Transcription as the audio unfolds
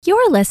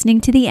You're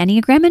listening to the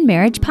Enneagram and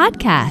Marriage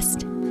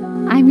podcast.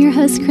 I'm your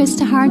host,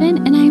 Krista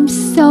Harden, and I'm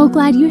so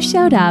glad you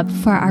showed up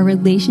for our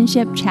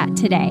relationship chat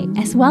today,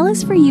 as well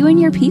as for you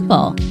and your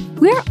people.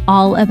 We're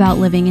all about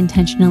living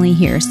intentionally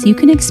here so you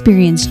can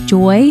experience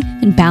joy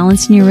and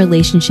balance in your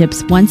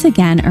relationships once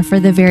again or for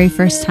the very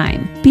first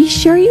time. Be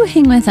sure you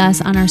hang with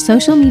us on our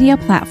social media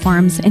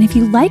platforms, and if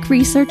you like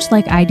research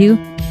like I do,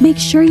 make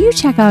sure you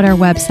check out our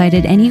website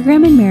at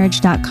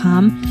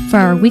enneagramandmarriage.com for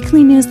our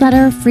weekly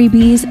newsletter,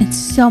 freebies, and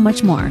so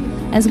much more,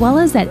 as well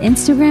as at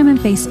Instagram and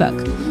Facebook.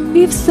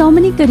 We have so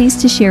many goodies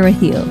to share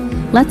with you.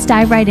 Let's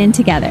dive right in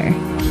together.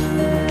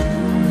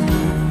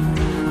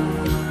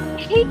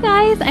 Hey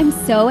guys, I'm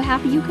so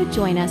happy you could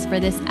join us for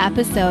this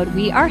episode.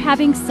 We are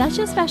having such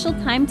a special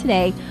time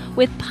today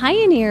with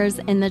pioneers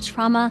in the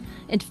trauma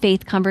and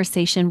faith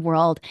conversation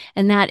world,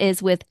 and that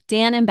is with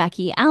Dan and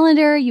Becky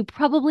Allender. You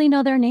probably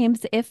know their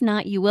names. If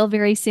not, you will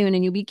very soon,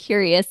 and you'll be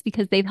curious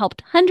because they've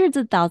helped hundreds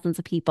of thousands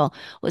of people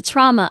with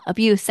trauma,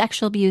 abuse,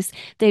 sexual abuse.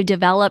 They've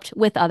developed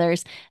with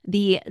others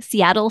the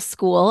Seattle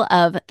School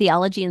of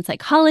Theology and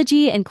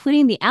Psychology,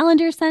 including the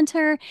Allender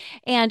Center,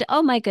 and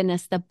oh my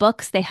goodness, the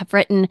books they have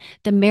written,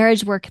 the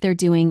marriage work they're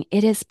doing.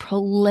 It is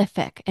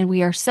prolific, and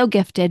we are so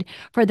gifted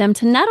for them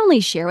to not only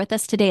share with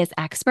us today as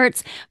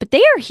experts, but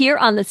they are here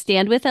on the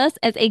stand with us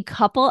as a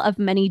couple of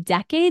many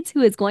decades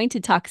who is going to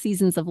talk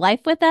seasons of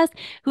life with us,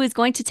 who is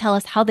going to tell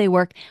us how they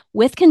work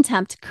with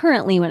contempt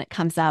currently when it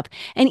comes up,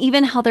 and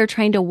even how they're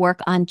trying to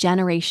work on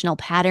generational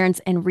patterns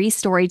and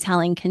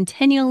re-storytelling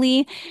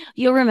continually.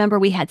 You'll remember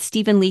we had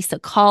Steve and Lisa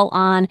call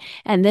on,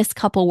 and this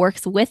couple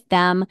works with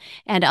them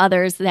and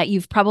others that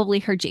you've probably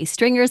heard. Jay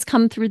Stringer's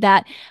come through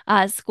that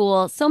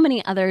school. So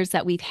many others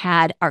that we've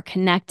had are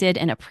connected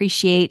and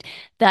appreciate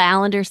the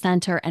Allender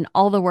Center and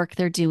all the work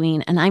they're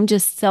doing. And I'm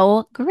just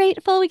so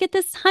grateful we get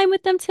this time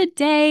with them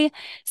today.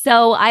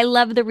 So I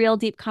love the real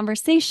and deep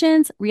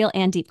conversations.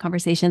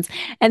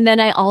 And then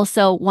I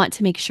also want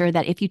to make sure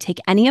that if you take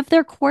any of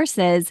their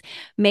courses,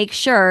 make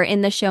sure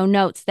in the show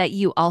notes that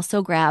you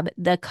also grab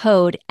the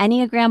code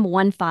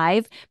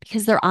Enneagram15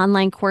 because their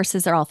online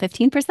courses are all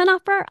 15%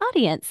 off for our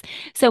audience.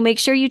 So make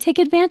sure you take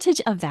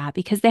advantage of that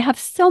because they have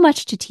so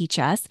much to teach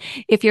us.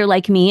 If you're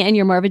like me and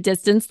you're more of a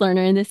distance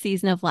learner in this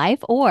season of life,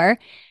 or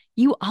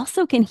you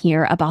also can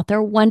hear about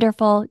their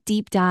wonderful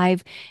deep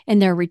dive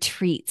and their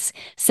retreats.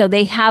 So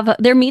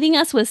they're meeting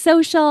us with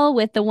social,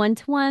 with the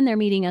one-to-one, they're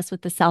meeting us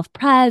with the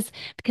self-pres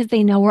because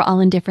they know we're all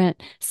in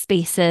different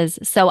spaces.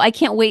 So I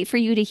can't wait for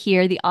you to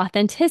hear the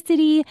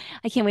authenticity.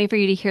 I can't wait for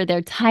you to hear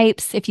their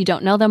types if you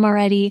don't know them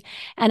already.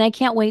 And I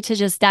can't wait to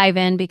just dive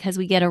in because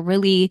we get a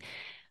really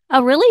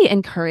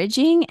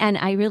encouraging, and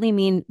I really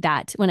mean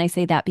that when I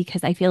say that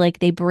because I feel like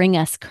they bring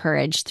us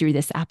courage through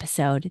this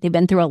episode. They've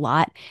been through a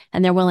lot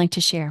and they're willing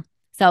to share.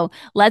 So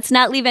let's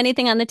not leave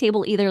anything on the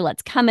table either.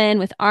 Let's come in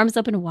with arms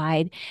open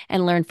wide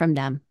and learn from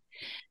them.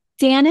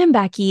 Dan and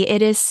Becky,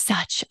 it is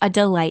such a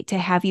delight to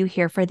have you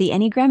here for the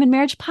Enneagram and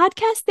Marriage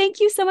podcast. Thank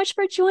you so much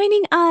for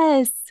joining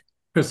us.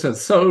 Krista,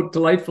 it's so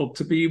delightful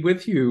to be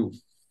with you.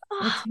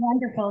 It's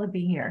wonderful to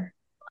be here.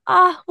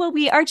 Well,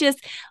 we are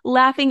just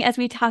laughing as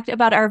we talked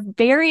about our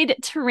varied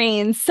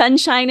terrain,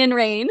 sunshine and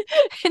rain,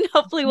 and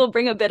hopefully we'll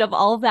bring a bit of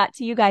all of that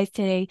to you guys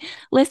today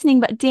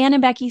listening. But Dan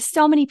and Becky,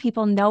 so many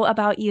people know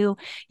about you.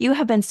 You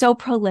have been so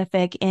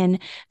prolific in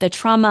the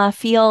trauma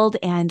field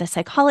and the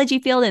psychology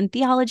field and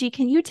theology.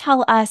 Can you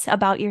tell us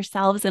about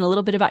yourselves and a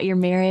little bit about your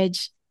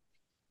marriage?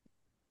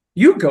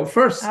 You go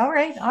first. All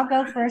right, I'll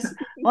go first.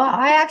 Well,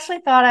 I actually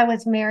thought I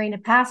was marrying a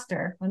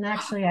pastor, when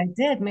actually I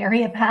did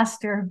marry a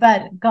pastor,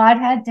 but God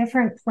had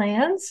different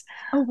plans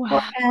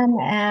for him,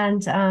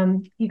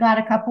 and he got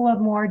a couple of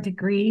more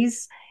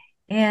degrees,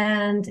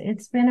 and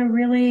it's been a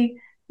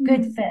really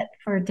good fit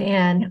for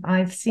Dan.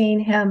 I've seen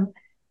him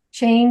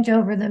change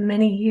over the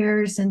many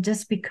years and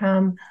just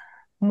become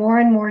more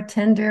and more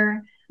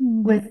tender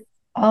with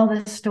all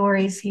the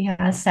stories he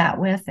has sat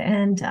with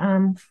and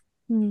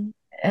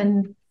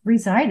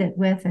resided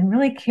with and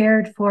really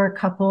cared for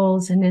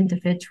couples and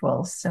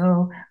individuals.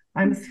 So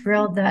I'm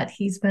thrilled that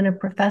he's been a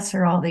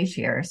professor all these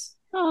years.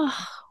 Oh,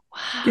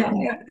 wow.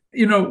 Yeah,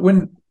 you know,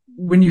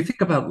 when you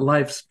think about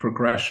life's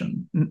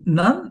progression,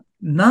 none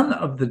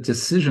of the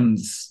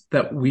decisions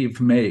that we've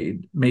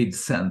made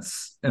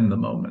sense in the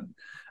moment.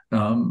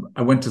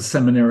 I went to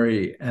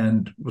seminary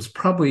and was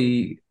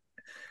probably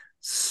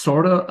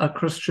sort of a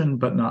Christian,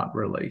 but not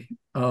really,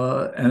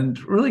 and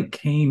really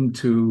came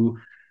to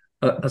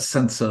a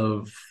sense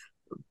of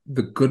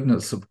the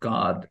goodness of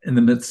God in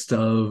the midst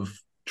of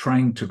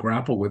trying to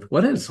grapple with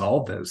what is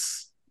all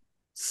this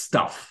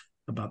stuff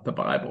about the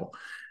Bible.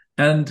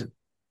 And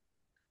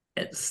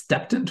it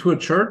stepped into a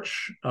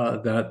church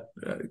that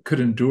could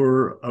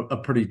endure a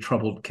pretty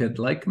troubled kid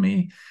like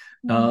me.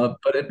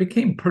 But it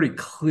became pretty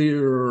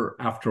clear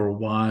after a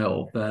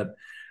while that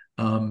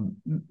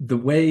the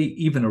way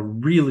even a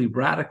really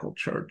radical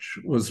church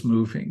was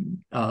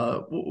moving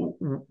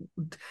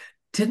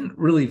didn't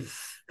really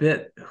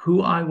fit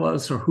who I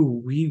was or who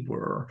we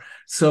were.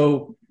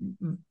 So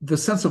the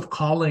sense of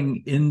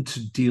calling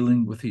into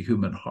dealing with the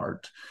human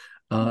heart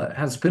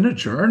has been a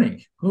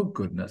journey. Oh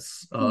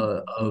goodness,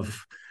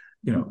 of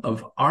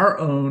of our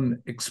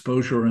own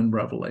exposure and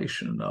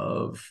revelation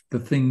of the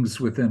things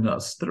within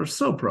us that are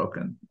so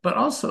broken, but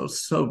also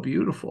so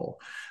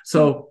beautiful.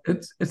 So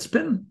it's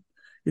been,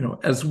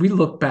 as we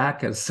look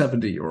back as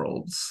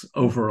 70-year-olds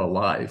over a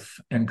life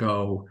and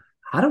go,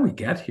 how do we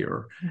get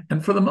here?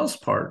 And for the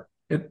most part,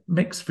 it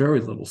makes very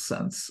little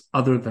sense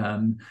other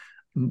than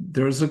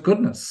there's a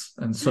goodness.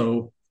 And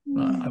so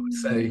I would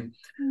say,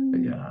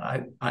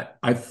 yeah,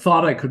 I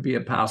thought I could be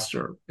a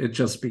pastor. It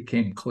just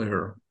became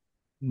clear,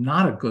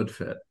 not a good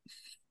fit.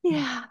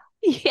 Yeah.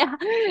 Yeah.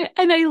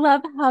 And I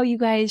love how you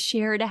guys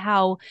shared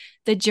how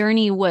the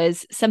journey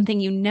was something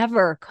you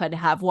never could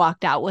have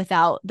walked out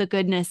without the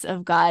goodness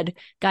of God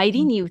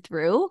guiding you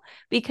through,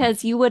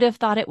 because you would have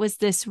thought it was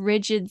this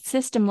rigid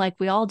system, like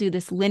we all do,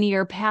 this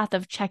linear path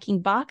of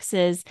checking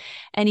boxes.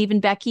 And even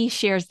Becky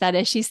shares that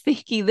as she's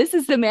thinking, this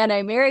is the man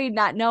I married,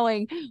 not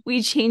knowing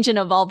we change and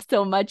evolve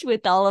so much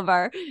with all of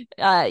our,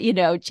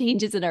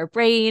 changes in our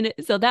brain.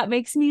 So that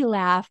makes me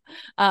laugh.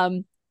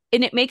 And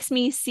it makes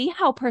me see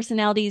how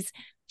personalities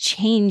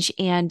change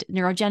and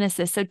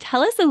neurogenesis. So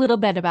tell us a little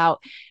bit about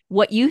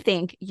what you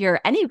think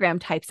your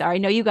Enneagram types are. I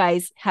know you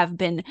guys have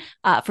been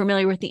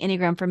familiar with the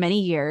Enneagram for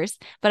many years,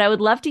 but I would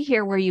love to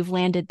hear where you've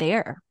landed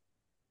there.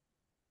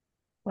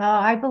 Well,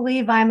 I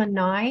believe I'm a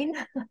 9.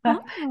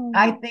 Oh.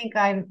 I think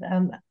I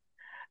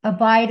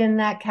abide in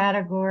that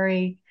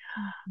category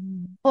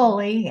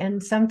fully,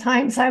 and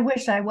sometimes I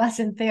wish I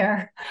wasn't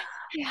there.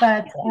 Yeah.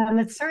 But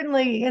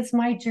it's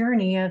my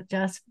journey of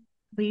just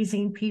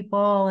pleasing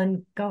people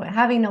and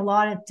having a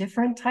lot of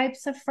different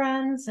types of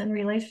friends and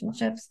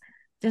relationships,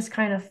 just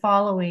kind of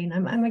following.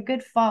 I'm a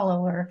good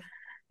follower,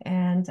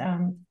 and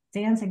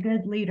Dan's a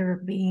good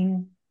leader,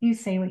 being you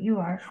say what you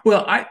are.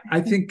 Well,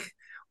 I think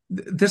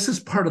this is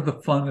part of the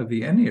fun of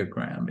the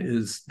Enneagram,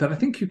 is that I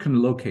think you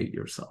can locate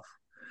yourself.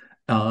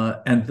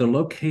 And the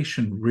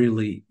location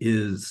really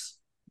is,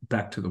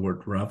 back to the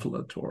word,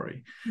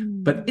 revelatory.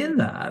 But in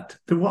that,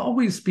 there will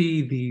always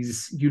be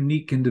these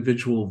unique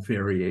individual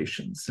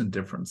variations and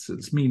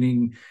differences,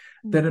 meaning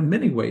that in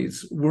many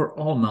ways, we're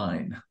all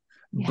 9.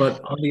 Yeah.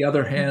 But on the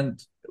other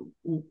hand,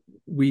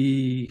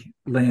 we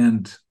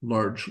land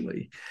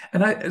largely.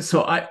 And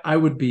I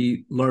would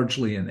be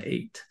largely an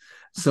 8.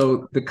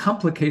 So the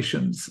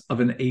complications of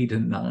an 8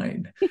 and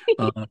 9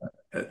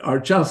 are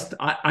just,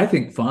 I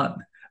think, fun.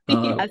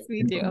 Yes,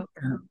 we do.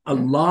 A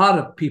lot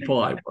of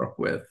people I work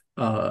with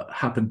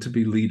happen to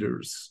be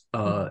leaders,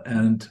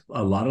 and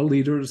a lot of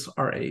leaders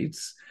are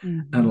 8s,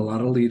 and a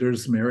lot of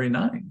leaders marry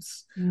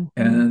 9s.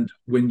 And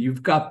when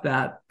you've got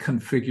that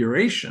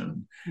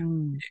configuration,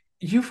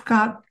 you've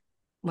got,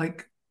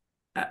 like,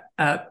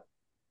 at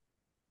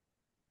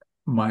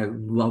my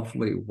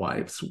lovely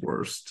wife's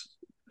worst,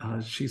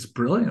 she's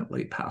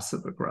brilliantly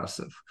passive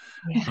aggressive.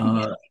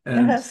 Yeah.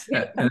 And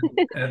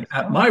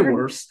at my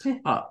worst,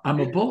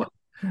 I'm a bully.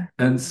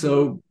 And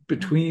so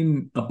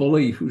between a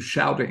bully who's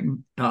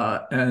shouting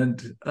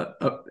and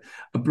a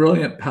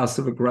brilliant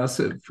passive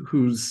aggressive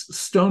who's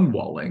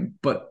stonewalling,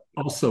 but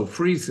also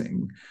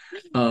freezing,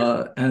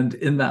 and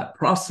in that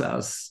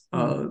process,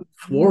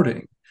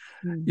 thwarting,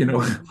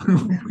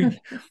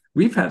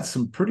 we've had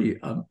some pretty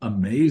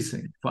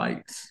amazing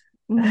fights.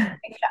 Yeah,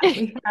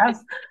 we have.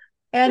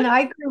 And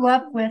I grew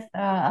up with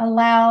a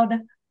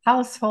loud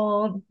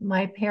household.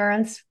 My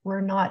parents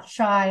were not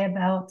shy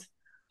about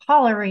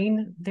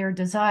hollering their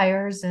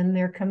desires and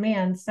their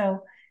commands.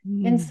 So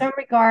in some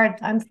regard,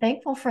 I'm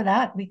thankful for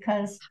that,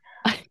 because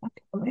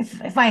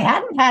if I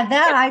hadn't had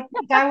that, I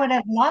think I would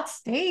have not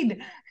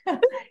stayed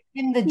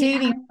in the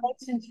dating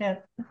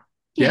relationship.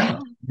 Yeah.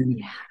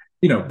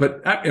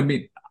 But I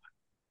mean,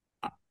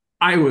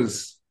 I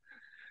was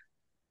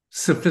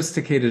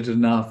sophisticated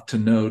enough to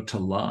know to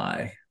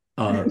lie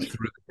through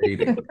the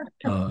dating.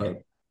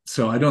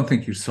 So I don't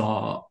think you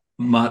saw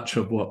much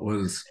of what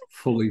was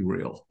fully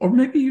real, or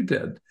maybe you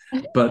did.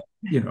 But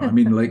I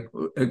mean, like,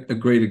 a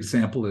great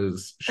example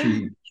is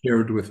she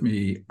shared with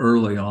me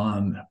early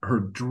on her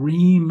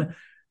dream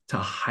to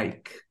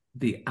hike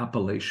the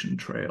Appalachian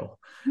Trail.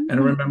 And I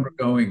remember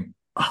going,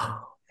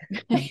 oh,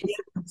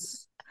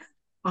 yes,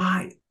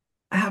 I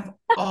have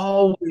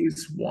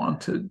always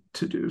wanted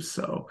to do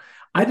so.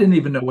 I didn't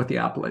even know what the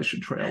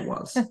Appalachian Trail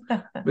was.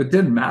 It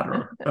didn't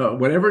matter.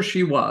 Whatever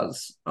she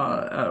was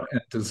and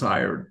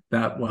desired,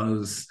 that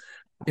was,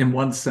 in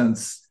one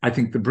sense, I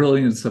think, the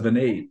brilliance of an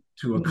 8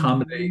 to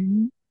accommodate,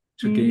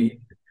 to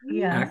gain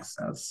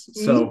access.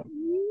 So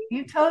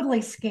you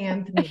totally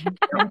scammed me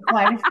in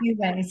quite a few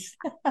ways.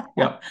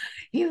 Yep.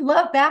 You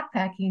love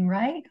backpacking,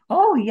 right?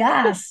 Oh,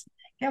 yes.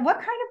 Yeah, what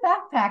kind of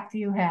backpack do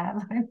you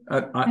have?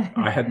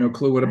 I had no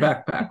clue what a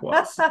backpack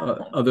was,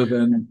 other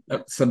than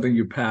something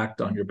you packed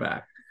on your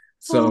back.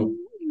 So,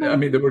 I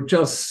mean, there were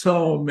just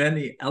so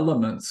many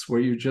elements where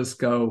you just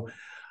go,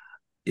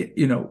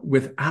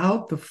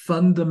 without the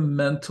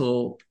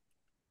fundamental,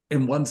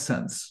 in one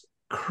sense,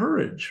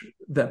 courage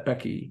that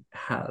Becky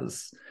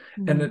has.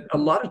 And a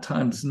lot of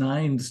times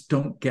 9s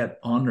don't get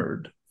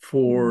honored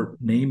for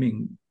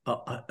naming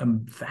a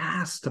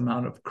vast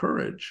amount of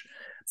courage.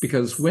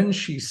 because when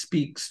she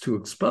speaks to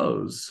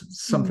expose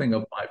something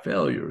of my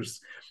failures,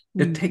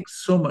 it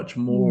takes so much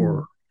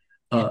more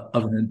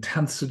of an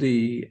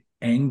intensity,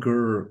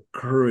 anger,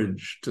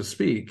 courage to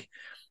speak.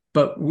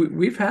 But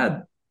we've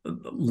had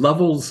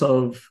levels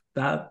of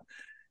that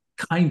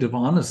kind of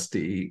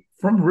honesty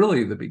from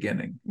really the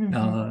beginning.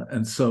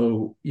 And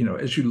so,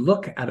 as you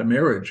look at a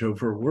marriage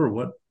over,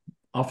 we're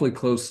awfully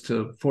close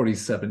to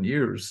 47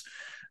 years,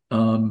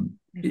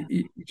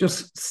 you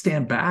just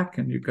stand back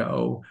and you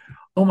go,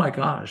 oh my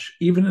gosh,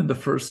 even in the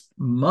first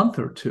month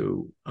or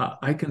two,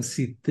 I can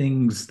see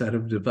things that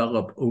have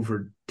developed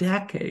over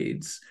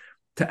decades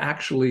to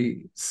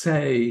actually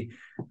say,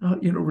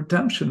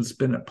 redemption's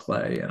been at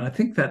play. And I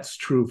think that's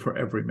true for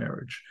every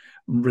marriage.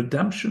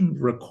 Redemption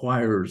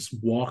requires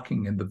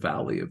walking in the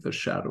valley of the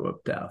shadow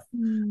of death.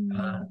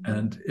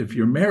 And if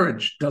your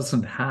marriage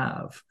doesn't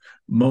have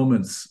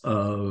moments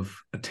of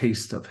a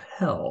taste of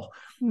hell,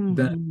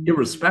 then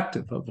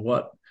irrespective of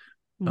what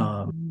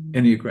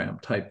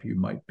Enneagram type you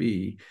might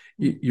be,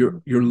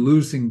 you're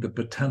losing the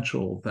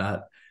potential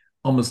that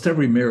almost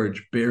every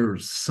marriage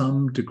bears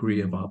some degree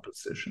of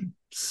opposition,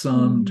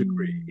 some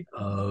degree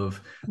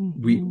of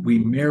we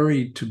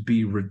marry to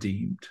be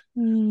redeemed.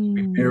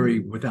 We marry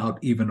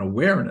without even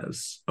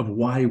awareness of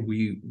why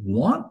we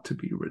want to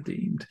be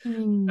redeemed.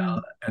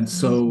 And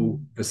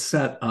so the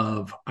set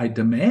of, I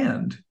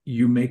demand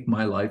you make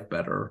my life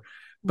better,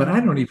 but I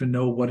don't even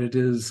know what it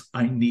is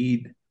I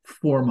need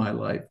for my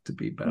life to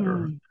be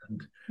better.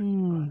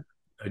 And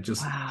I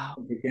just,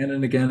 again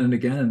and again and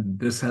again,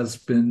 this has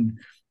been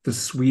the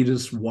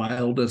sweetest,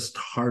 wildest,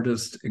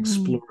 hardest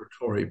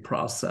exploratory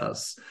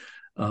process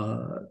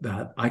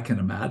that I can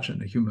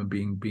imagine a human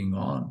being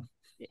on.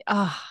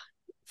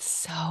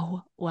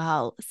 So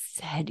well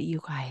said,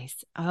 you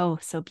guys. Oh,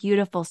 so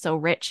beautiful, so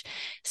rich,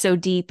 so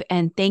deep.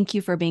 And thank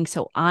you for being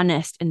so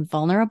honest and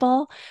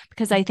vulnerable,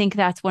 because I think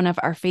that's one of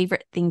our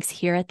favorite things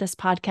here at this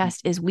podcast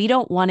is we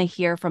don't want to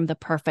hear from the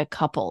perfect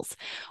couples.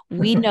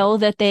 We know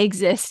that they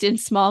exist in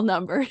small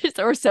numbers,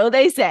 or so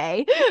they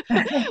say.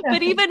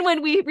 But even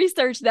when we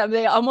research them,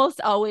 they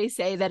almost always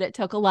say that it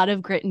took a lot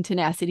of grit and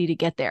tenacity to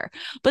get there.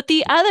 But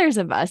the others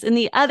of us, and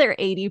the other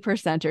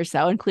 80% or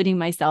so, including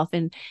myself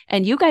and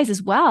you guys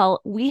as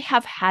well, we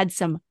have had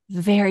some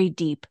very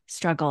deep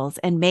struggles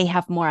and may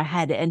have more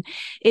ahead. And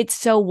it's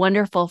so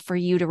wonderful for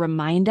you to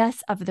remind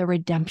us of the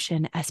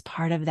redemption as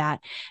part of that.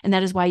 And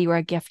that is why you are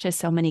a gift to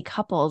so many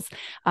couples.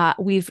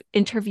 We've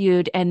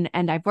interviewed and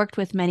I've worked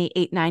with many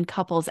 8-9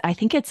 couples. I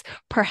think it's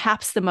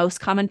perhaps the most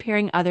common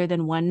pairing other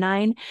than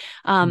 1-9.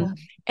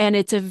 And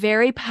it's a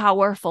very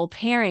powerful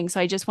pairing. So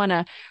I just want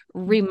to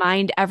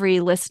remind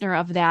every listener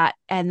of that.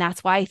 And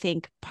that's why I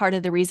think part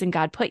of the reason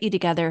God put you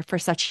together for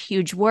such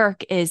huge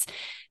work is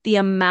the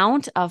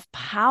amount of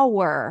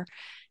power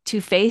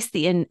to face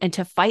and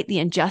to fight the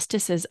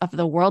injustices of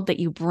the world that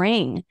you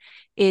bring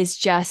is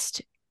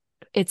just,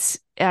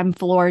 I'm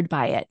floored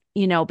by it,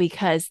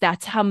 because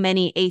that's how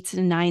many 8s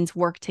and 9s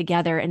work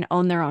together and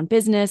own their own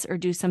business or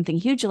do something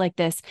huge like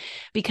this.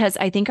 Because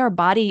I think our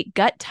body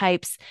gut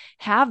types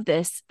have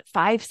this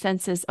 5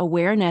 senses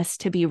awareness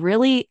to be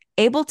really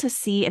able to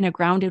see in a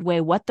grounded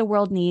way what the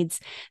world needs.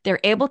 They're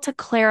able to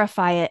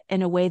clarify it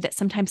in a way that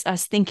sometimes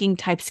us thinking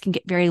types can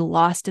get very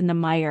lost in the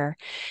mire,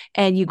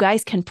 and you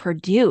guys can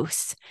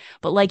produce.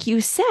 But like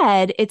you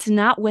said, it's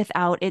not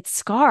without its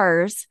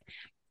scars.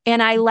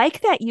 And I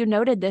like that you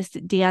noted this,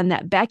 Dan,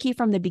 that Becky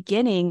from the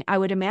beginning, I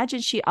would imagine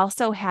she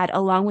also had,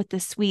 along with the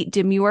sweet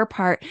demure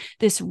part,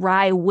 this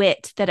wry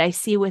wit that I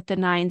see with the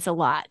 9s a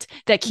lot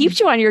that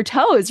keeps you on your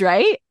toes,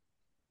 right?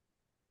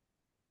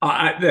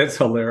 That's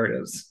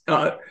hilarious.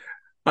 I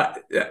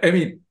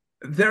mean,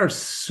 there are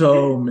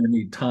so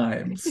many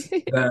times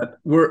that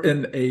we're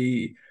in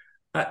a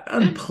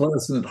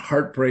unpleasant,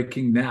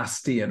 heartbreaking,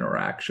 nasty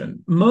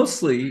interaction,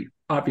 mostly,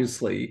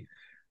 obviously,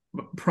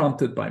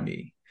 prompted by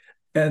me.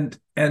 And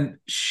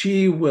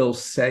she will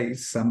say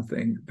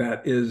something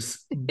that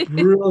is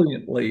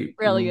brilliantly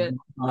Brilliant.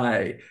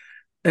 high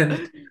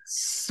and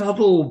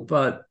subtle,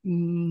 but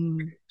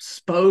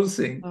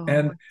exposing,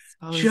 and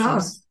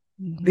just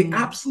the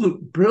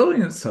absolute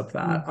brilliance of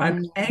that.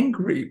 I'm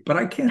angry, but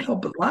I can't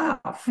help but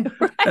laugh.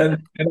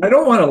 And I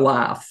don't want to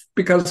laugh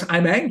because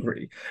I'm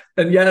angry.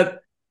 And yet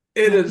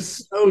it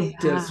is so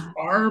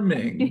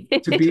disarming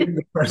to be in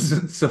the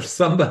presence of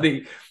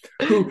somebody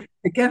who,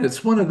 again,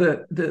 it's one of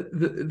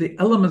the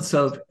elements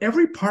of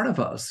every part of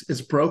us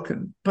is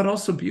broken, but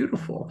also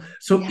beautiful.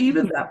 So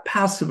even that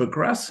passive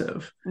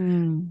aggressive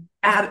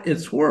at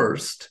its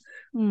worst,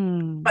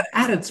 but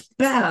at its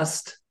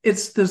best,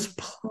 it's this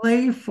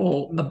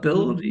playful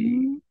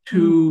ability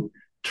to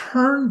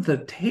turn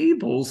the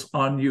tables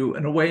on you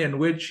in a way in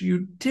which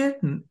you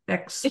didn't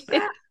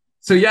expect.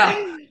 So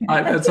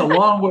that's a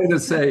long way to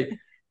say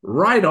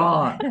Right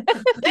on.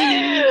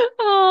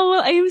 Oh,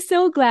 well, I am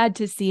so glad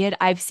to see it.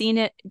 I've seen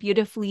it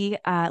beautifully.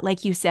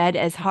 Like you said,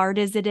 as hard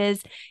as it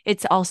is,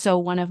 it's also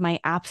one of my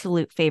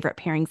absolute favorite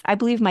pairings. I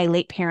believe my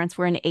late parents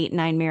were an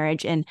 8-9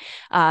 marriage, and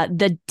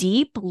the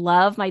deep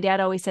love, my dad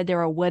always said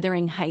they're a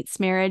Wuthering Heights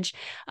marriage.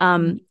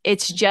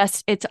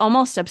 It's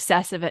almost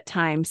obsessive at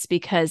times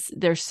because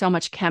there's so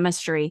much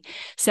chemistry.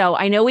 So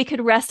I know we could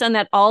rest on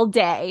that all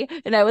day,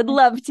 and I would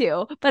love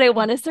to, but I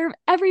want to serve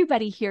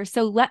everybody here.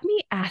 So let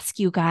me ask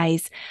you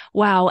guys,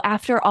 wow,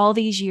 after all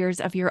these years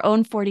of your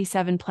own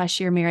 47 plus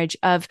year marriage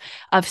of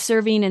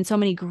serving in so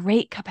many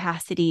great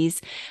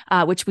capacities,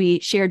 which we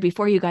shared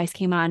before you guys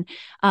came on,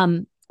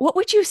 what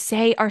would you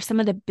say are some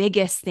of the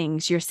biggest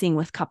things you're seeing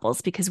with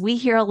couples? Because we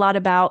hear a lot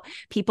about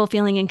people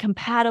feeling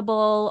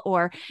incompatible,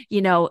 or,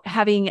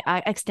 having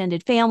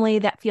extended family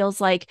that feels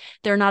like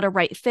they're not a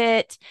right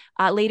fit.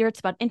 Later, it's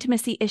about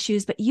intimacy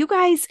issues, but you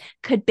guys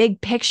could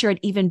big picture it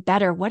even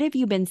better. What have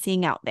you been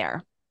seeing out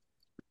there?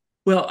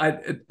 Well,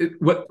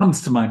 what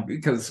comes to mind,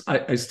 because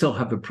I still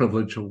have the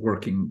privilege of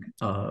working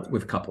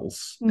with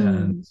couples,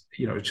 and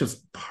it's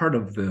just part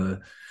of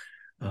the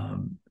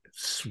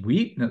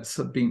sweetness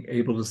of being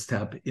able to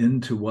step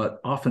into what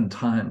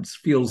oftentimes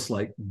feels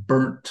like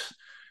burnt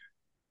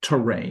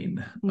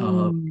terrain.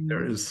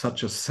 There is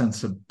such a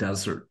sense of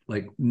desert,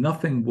 like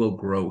nothing will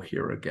grow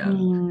here again.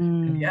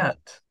 And yet,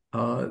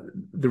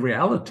 the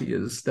reality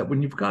is that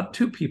when you've got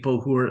two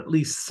people who are at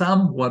least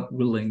somewhat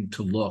willing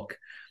to look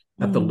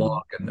at the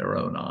log in their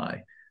own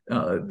eye,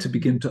 to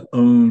begin to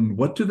own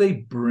what do they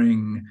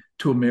bring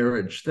to a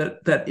marriage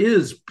that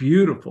is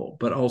beautiful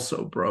but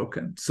also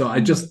broken. So I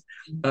just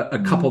a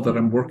couple that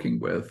I'm working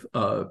with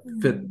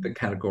fit the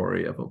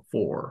category of a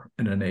 4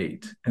 and an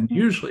 8, and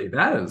usually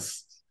that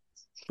is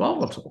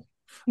volatile,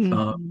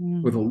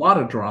 with a lot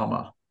of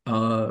drama.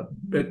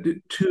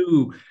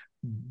 Two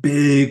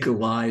big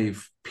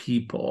live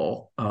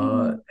people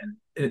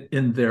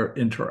in their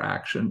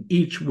interaction,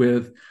 each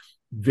with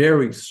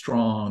very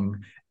strong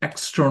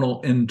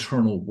external,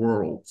 internal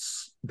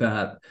worlds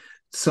that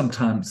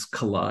sometimes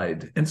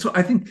collide. And so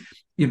I think,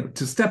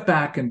 to step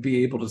back and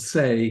be able to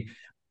say,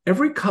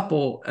 every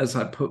couple, as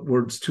I put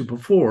words to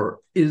before,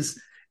 is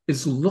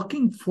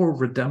looking for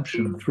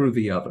redemption through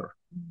the other.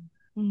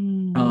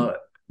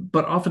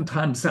 But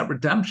oftentimes that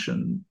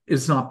redemption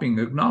is not being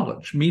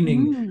acknowledged,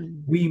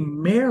 meaning we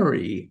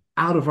marry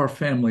out of our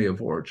family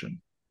of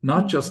origin,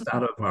 not just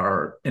out of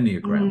our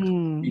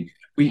Enneagram.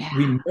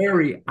 We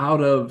marry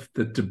out of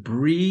the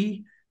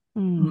debris,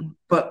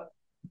 but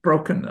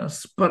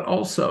brokenness, but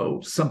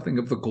also something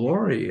of the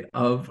glory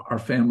of our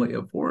family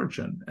of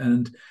origin.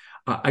 And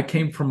I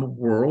came from a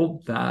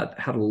world that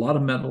had a lot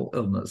of mental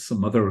illness, a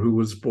mother who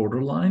was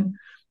borderline,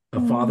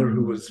 a father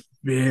who was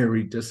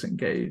very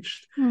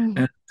disengaged.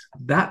 And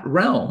that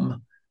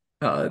realm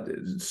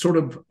sort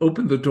of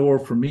opened the door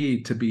for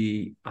me to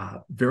be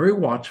very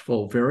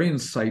watchful, very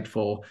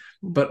insightful,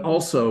 but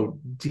also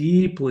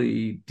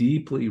deeply,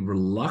 deeply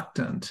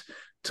reluctant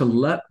to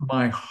let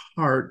my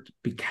heart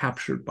be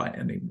captured by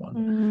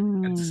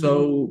anyone. And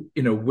so,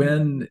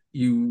 when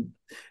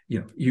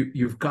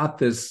you've got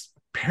this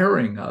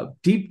pairing of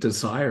deep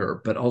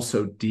desire, but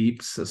also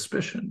deep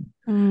suspicion,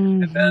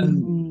 and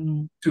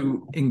then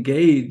to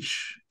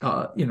engage,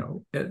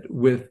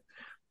 with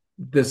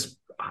this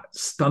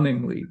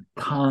stunningly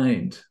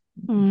kind,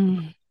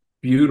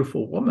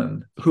 beautiful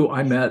woman who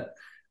I met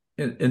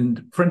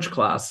in French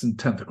class in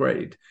 10th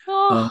grade.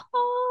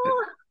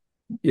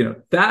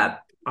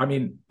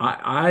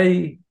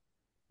 I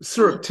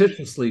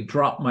surreptitiously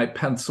dropped my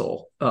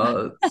pencil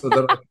so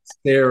that I could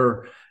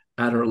stare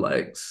at her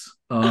legs.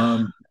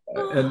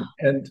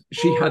 And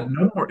she had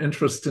no more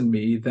interest in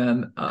me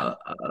than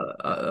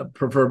a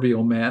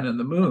proverbial man in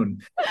the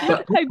moon.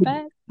 But I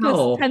bet.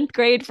 10th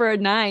grade for a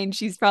 9,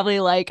 she's probably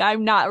like,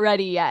 I'm not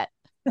ready yet.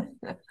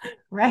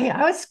 Right.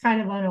 I was kind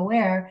of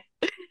unaware.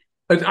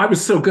 I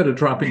was so good at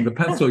dropping the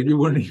pencil, you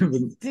weren't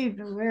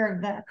even aware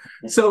of that.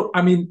 So,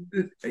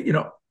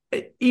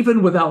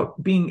 even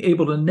without being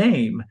able to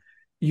name,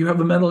 you have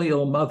a mentally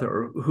ill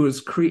mother who has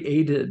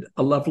created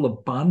a level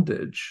of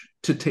bondage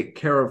to take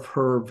care of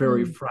her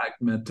very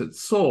fragmented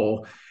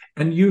soul.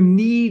 And you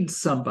need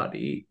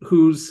somebody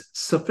who's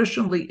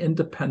sufficiently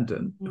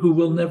independent, who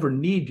will never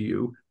need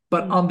you,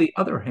 but on the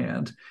other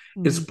hand,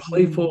 is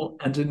playful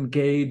and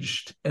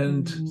engaged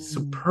and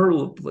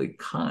superlatively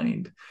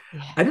kind.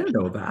 Yeah. I didn't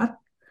know that.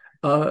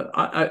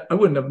 I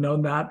wouldn't have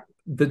known that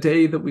the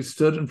day that we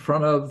stood in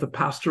front of the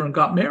pastor and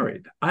got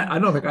married. I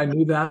don't think I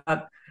knew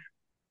that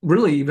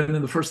really even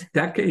in the first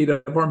decade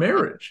of our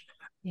marriage.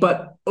 Yeah.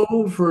 But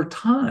over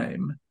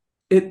time,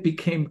 it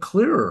became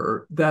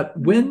clearer that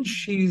when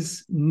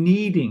she's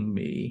needing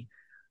me,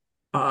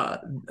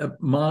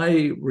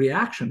 my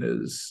reaction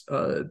is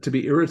to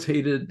be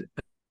irritated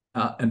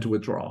and to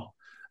withdraw.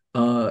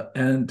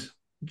 And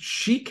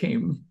she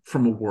came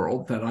from a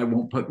world that I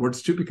won't put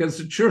words to because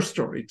it's your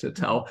story to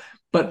tell.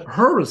 But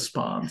her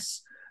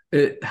response,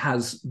 it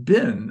has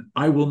been,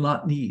 I will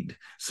not need.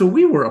 So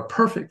we were a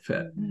perfect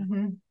fit.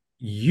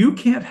 You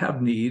can't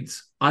have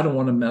needs. I don't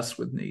want to mess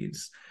with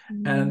needs.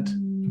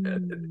 And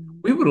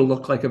we would have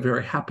looked like a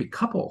very happy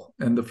couple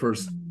in the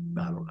first,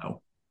 I don't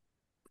know,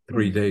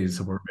 3 days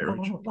of our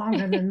marriage.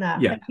 Longer than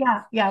that. Yeah.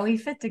 But yeah, we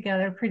fit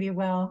together pretty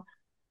well.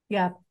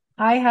 Yeah.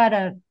 I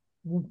had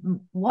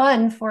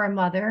one for a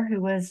mother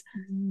who was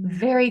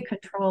very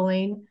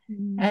controlling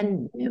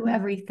and knew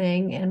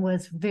everything and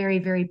was very,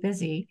 very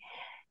busy.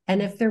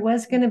 And if there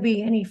was going to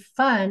be any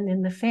fun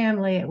in the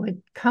family, it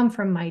would come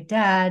from my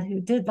dad, who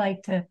did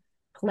like to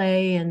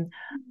play and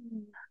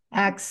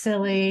act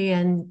silly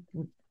and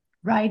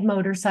ride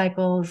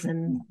motorcycles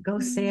and go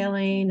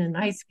sailing and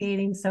ice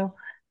skating. So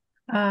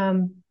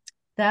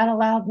that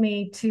allowed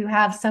me to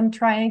have some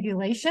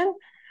triangulation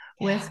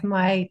with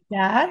my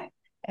dad,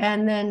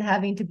 and then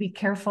having to be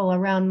careful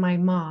around my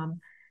mom.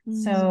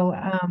 So,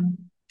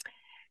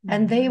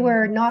 and they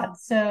were not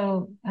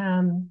so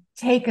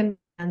taken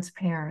as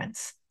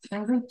parents.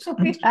 So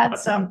we had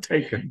some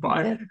taken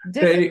by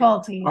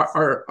difficulties.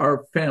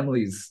 Our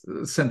families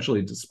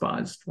essentially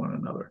despised one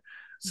another.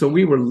 So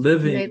we were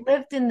living. They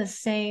lived in the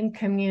same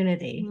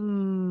community,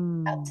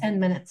 about 10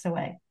 minutes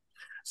away.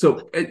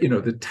 So,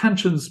 the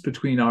tensions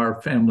between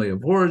our family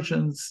of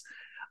origins,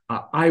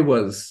 I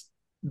was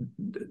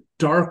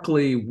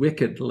darkly,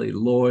 wickedly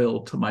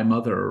loyal to my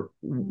mother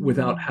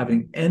without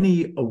having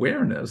any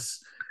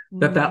awareness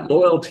that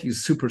loyalty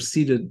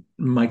superseded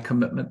my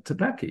commitment to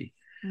Becky.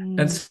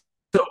 And so,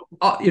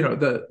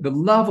 the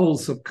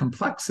levels of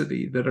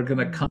complexity that are going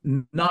to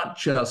come not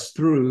just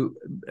through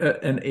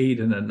an 8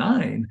 and a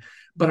 9,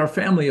 but our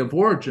family of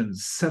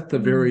origins set the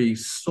very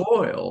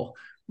soil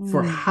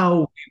for how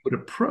we would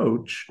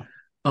approach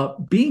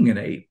being an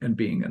 8 and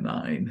being a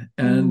 9.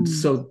 And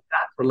so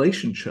that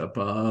relationship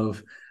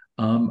of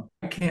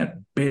I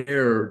can't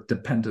bear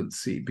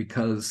dependency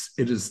because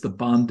it is the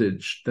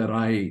bondage that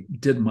I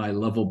did my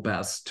level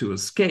best to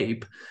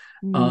escape.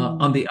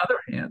 On the other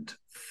hand,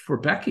 for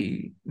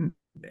Becky,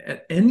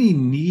 any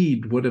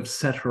need would have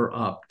set her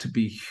up to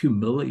be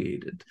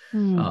humiliated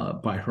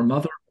by her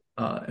mother.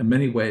 In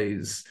many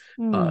ways,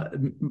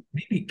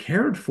 maybe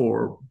cared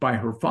for by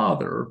her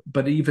father,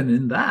 but even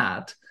in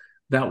that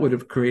would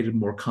have created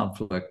more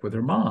conflict with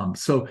her mom.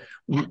 So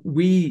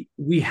we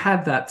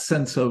had that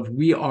sense of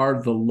we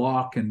are the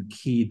lock and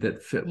key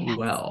that fit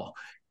well.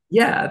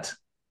 Yet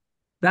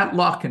that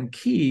lock and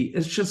key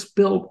is just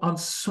built on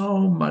so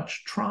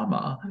much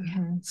trauma,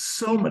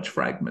 so much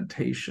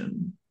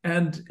fragmentation,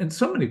 and in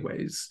so many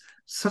ways,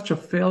 such a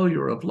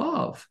failure of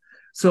love.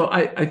 So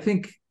I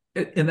think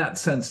in that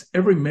sense,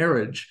 every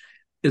marriage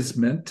is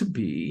meant to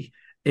be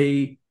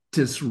a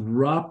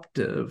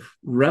disruptive,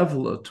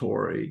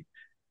 revelatory,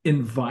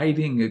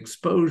 inviting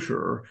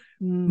exposure,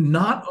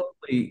 not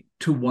only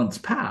to one's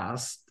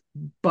past,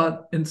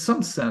 but in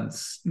some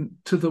sense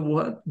to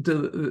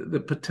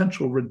the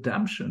potential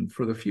redemption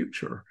for the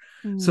future.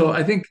 So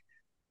I think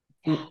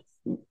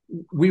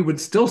we would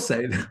still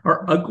say that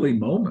our ugly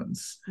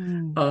moments,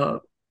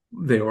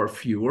 they are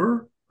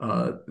fewer,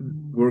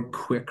 we're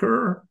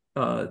quicker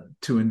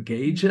to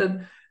engage it,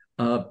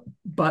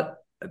 but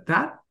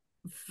that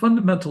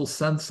fundamental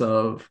sense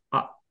of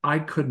I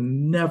could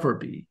never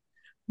be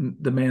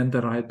the man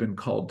that I had been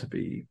called to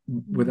be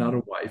without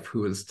a wife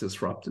who has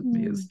disrupted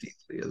me as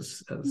deeply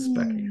as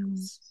Becky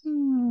has.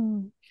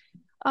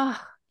 Oh,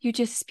 you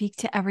just speak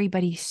to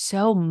everybody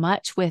so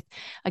much with,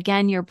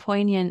 again, your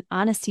poignant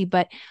honesty,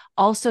 but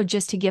also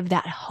just to give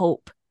that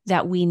hope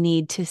that we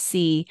need to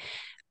see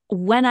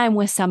when I'm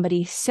with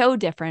somebody so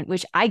different,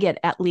 which I get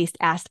at least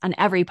asked on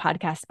every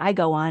podcast I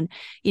go on,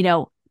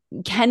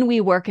 can we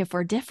work if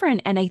we're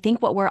different? And I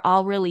think what we're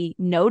all really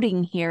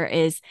noting here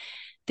is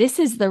this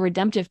is the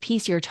redemptive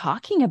piece you're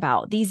talking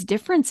about. These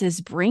differences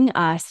bring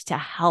us to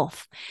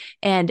health,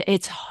 and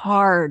it's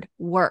hard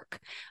work.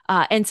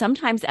 And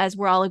sometimes, as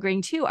we're all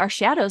agreeing too, our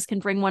shadows can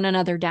bring one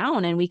another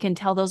down, and we can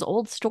tell those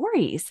old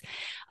stories.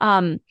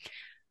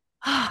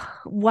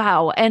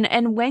 Wow.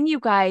 And when you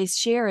guys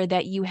share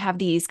that you have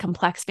these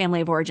complex family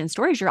of origin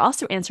stories, you're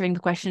also answering the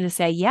question to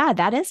say, yeah,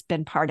 that has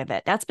been part of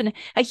it. That's been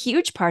a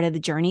huge part of the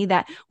journey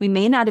that we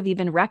may not have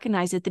even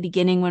recognized at the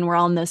beginning when we're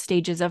all in those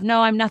stages of,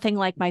 no, I'm nothing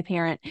like my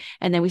parent.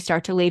 And then we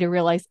start to later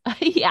realize,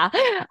 yeah,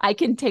 I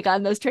can take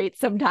on those traits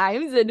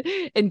sometimes and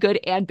in good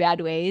and bad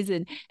ways.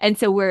 And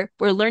so we're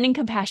learning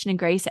compassion and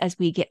grace as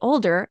we get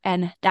older.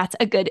 And that's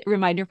a good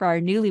reminder for our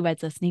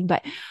newlyweds listening.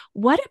 But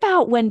what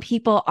about when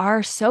people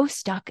are so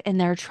stuck in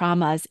their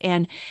traumas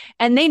and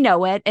they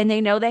know it, and they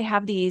know they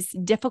have these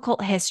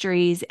difficult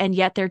histories, and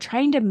yet they're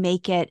trying to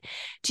make it?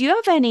 Do you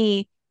have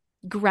any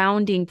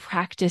grounding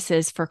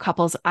practices for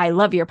couples? I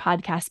love your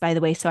podcast, by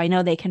the way, so I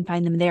know they can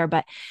find them there,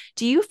 but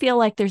do you feel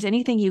like there's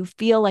anything you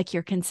feel like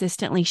you're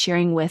consistently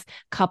sharing with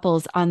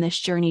couples on this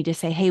journey to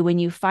say, hey, when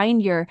you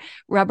find your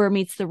rubber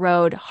meets the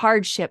road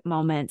hardship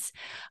moments,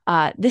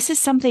 this is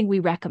something we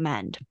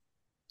recommend?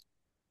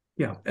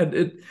 Yeah.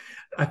 And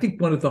I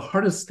think one of the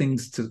hardest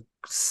things to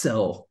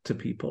sell to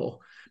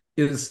people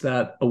is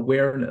that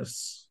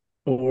awareness,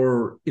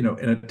 or in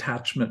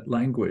attachment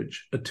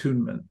language,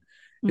 attunement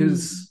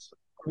is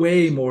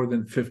way more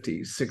than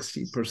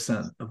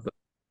 50-60% of the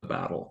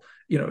battle.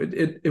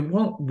 It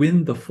won't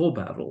win the full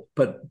battle.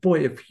 But boy,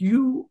 if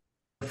you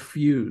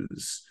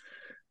refuse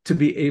to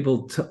be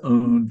able to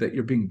own that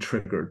you're being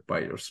triggered by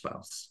your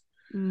spouse,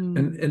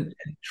 and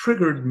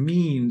triggered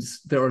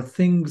means there are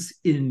things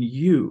in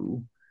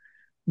you.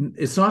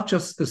 It's not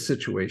just the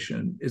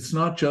situation. It's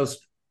not just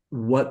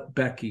what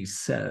Becky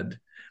said.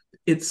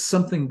 It's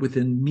something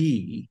within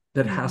me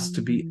that has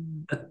to be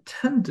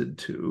attended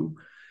to,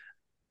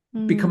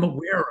 become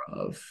aware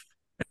of,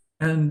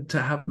 and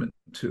to have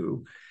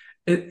to.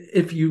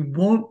 If you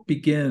won't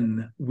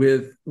begin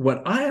with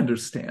what I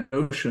understand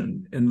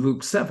notion in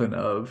Luke 7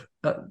 of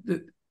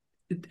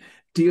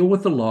deal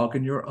with the log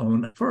in your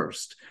own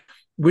first,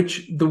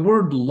 which the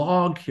word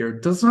log here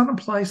does not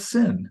imply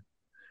sin.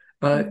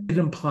 It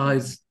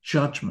implies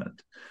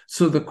judgment.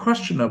 So the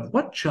question of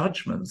what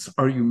judgments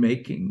are you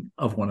making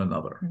of one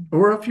another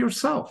or of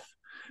yourself?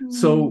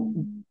 So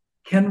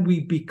can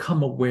we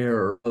become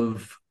aware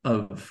of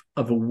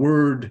a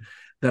word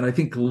that I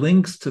think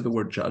links to the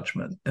word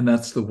judgment, and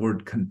that's the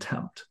word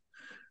contempt.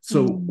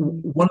 So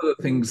one of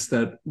the things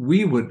that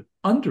we would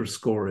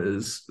underscore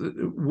is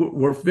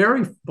we're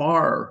very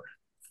far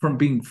from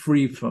being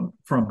free from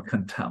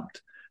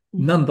contempt.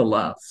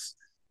 Nonetheless,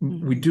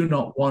 we do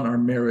not want our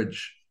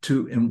marriage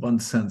to, in one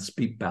sense,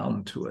 be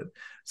bound to it.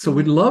 So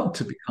we'd love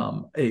to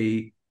become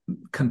a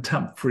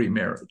contempt-free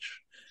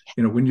marriage.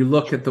 When you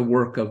look at the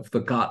work of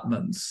the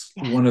Gottmans,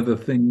 one of the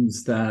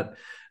things that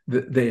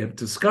they have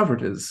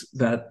discovered is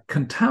that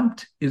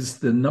contempt is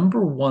the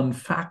number one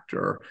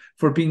factor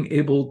for being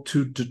able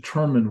to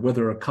determine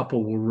whether a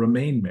couple will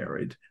remain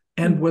married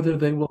and whether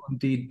they will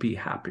indeed be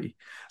happy.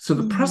 So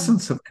the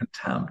presence of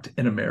contempt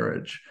in a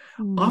marriage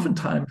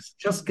oftentimes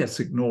just gets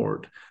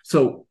ignored.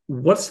 So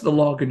what's the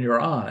log in your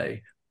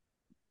eye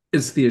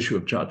is the issue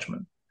of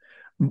judgment.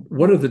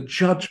 What are the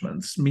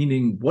judgments?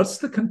 Meaning, what's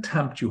the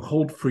contempt you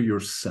hold for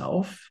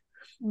yourself?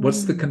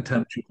 What's the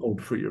contempt you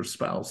hold for your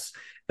spouse,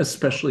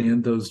 especially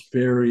in those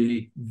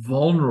very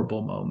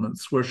vulnerable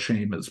moments where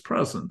shame is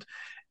present?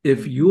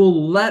 If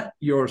you'll let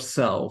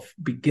yourself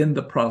begin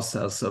the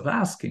process of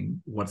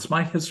asking, what's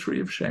my history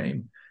of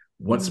shame?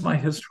 What's my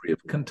history of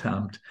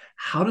contempt?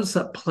 How does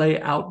that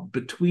play out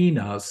between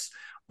us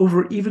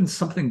over even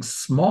something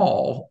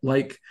small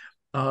like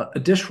a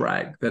dish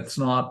rag that's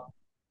not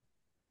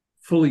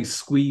fully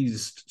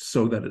squeezed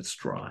so that it's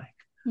dry?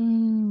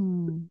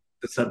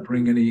 Does that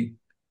bring any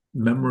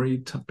memory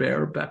to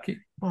bear, Becky?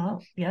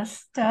 Well,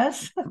 yes, it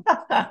does.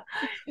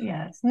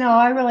 Yes. No,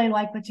 I really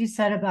like what you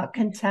said about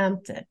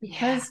contempt,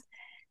 because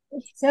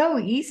it's so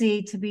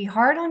easy to be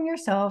hard on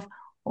yourself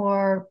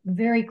or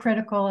very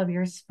critical of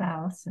your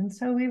spouse. And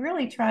so we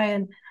really try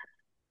and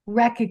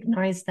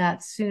recognize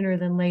that sooner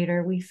than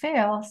later. We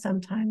fail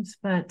sometimes,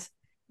 but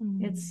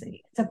it's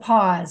a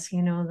pause,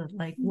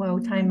 like, whoa,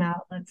 time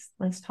out.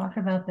 Let's talk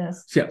about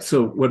this. Yeah.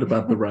 So what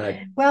about the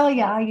rag? Well,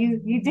 yeah, you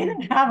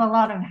didn't have a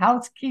lot of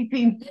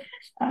housekeeping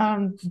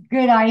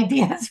good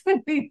ideas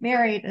when we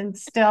married, and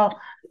still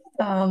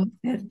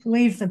it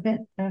leaves a bit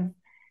of,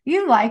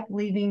 you like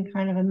leaving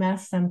kind of a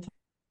mess sometimes.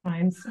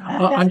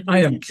 I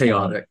am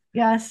chaotic.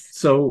 Yes.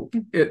 So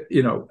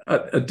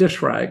a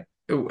dish rag.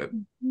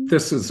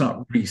 This is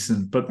not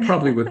recent, but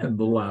probably within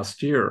the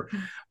last year.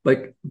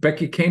 Like,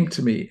 Becky came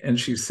to me and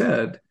she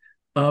said,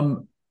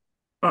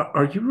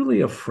 are you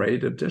really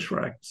afraid of dish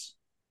rags?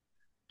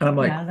 And I'm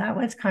like, yeah, that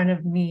was kind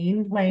of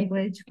mean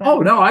language. But... Oh,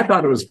 no, I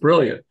thought it was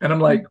brilliant. And I'm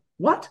like,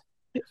 what?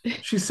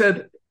 She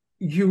said,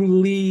 you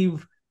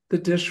leave the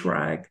dish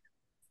rag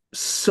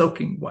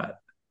soaking wet.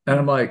 And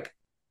I'm like,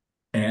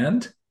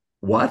 and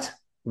what?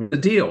 The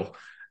deal?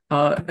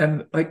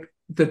 And like,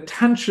 the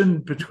tension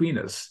between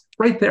us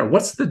right there.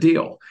 What's the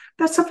deal?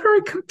 That's a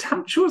very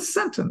contemptuous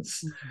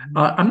sentence.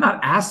 I'm not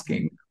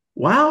asking,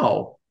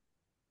 wow,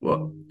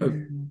 well,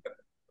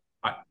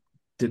 I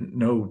didn't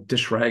know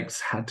dish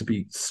rags had to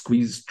be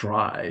squeezed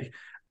dry.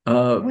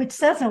 Which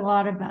says a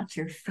lot about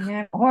your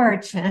family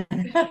origin.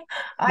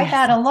 I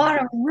had a lot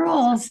of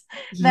rules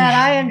that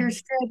I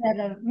understood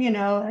that,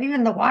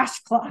 even the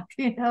washcloth,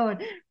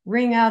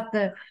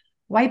 and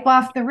wipe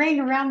off the ring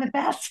around the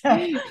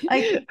bathtub.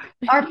 Like,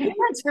 our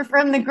parents were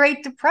from the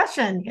Great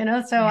Depression,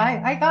 so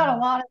I got a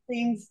lot of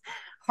things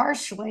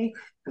harshly,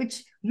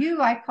 which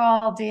I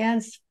call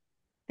Dan's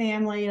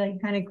family,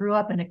 like, kind of grew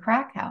up in a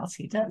crack house.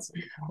 He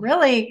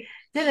really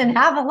didn't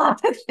have a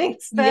lot of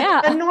things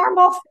that a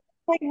normal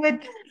family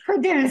would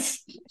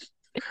produce.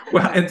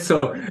 Well, and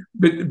so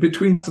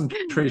between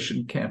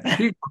concentration camp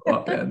she grew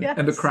up in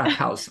and the crack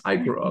house I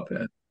grew up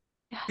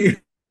in,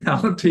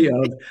 reality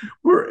of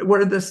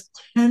where this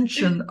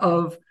tension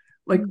of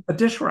like a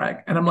dish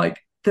rag, and I'm like,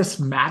 this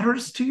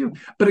matters to you.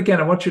 But again,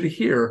 I want you to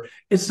hear,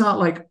 it's not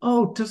like,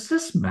 oh, does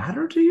this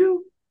matter to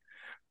you?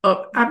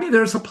 I mean,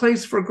 there's a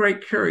place for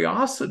great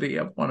curiosity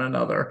of one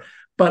another,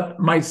 but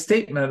my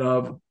statement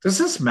of, does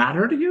this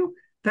matter to you?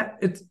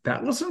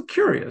 That wasn't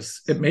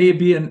curious. It may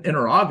be an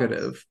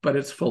interrogative, but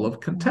it's full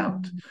of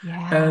contempt.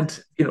 And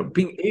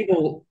being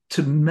able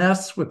to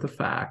mess with the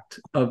fact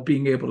of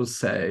being able to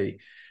say,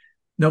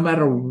 no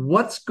matter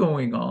what's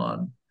going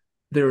on,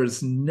 there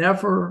is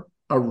never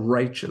a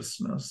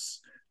righteousness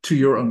to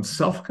your own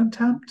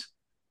self-contempt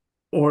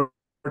or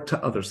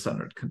to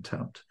other-centered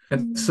contempt.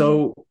 And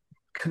so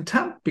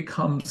contempt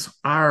becomes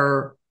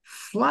our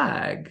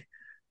flag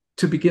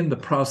to begin the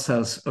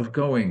process of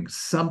going,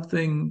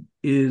 something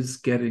is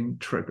getting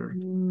triggered.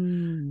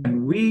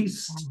 And we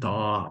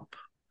stop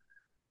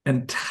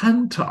and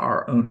tend to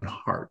our own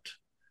heart,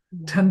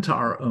 tend to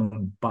our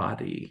own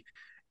body,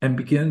 and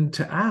begin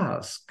to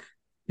ask,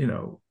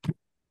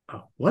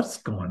 what's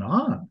going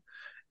on?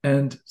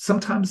 And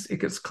sometimes it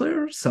gets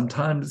clear,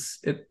 sometimes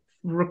it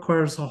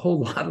requires a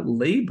whole lot of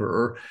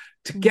labor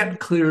to get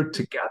clear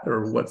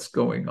together what's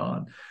going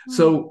on.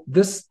 So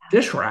this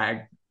dish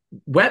rag,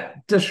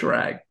 wet dish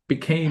rag,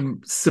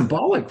 became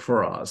symbolic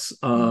for us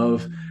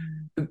of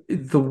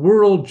the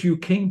world you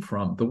came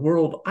from, the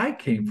world I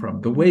came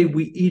from, the way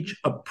we each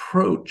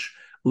approach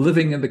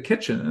living in the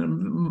kitchen.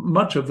 And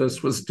much of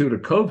this was due to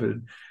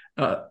COVID,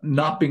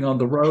 not being on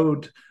the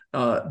road,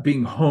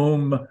 being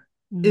home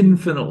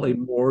infinitely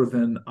more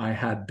than I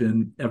had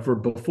been ever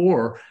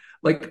before.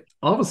 Like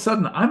all of a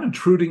sudden, I'm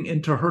intruding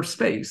into her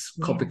space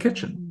called the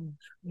kitchen,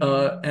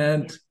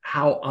 and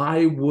how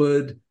I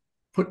would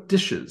put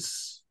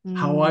dishes,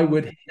 how I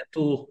would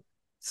handle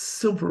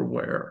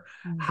silverware,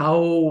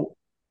 how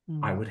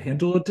I would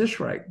handle a dish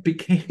rag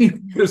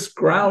became this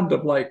ground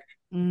of like,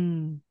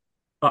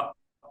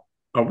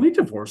 are we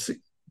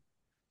divorcing?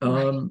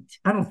 I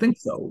don't think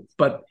so.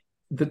 But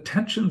the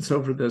tensions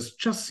over this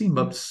just seem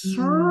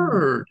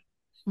absurd.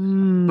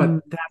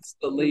 But that's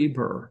the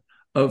labor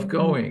of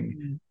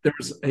going.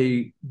 There's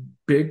a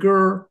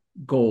bigger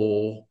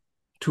goal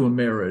to a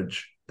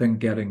marriage than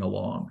getting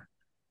along.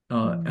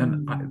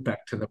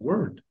 Back to the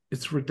word,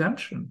 it's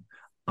redemption.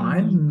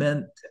 I'm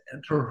meant to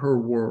enter her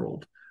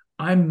world.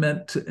 I'm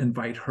meant to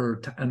invite her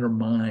to enter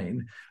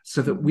mine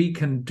so that we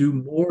can do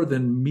more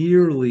than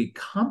merely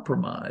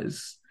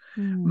compromise.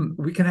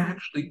 We can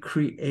actually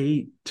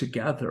create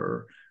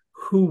together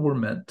who we're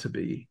meant to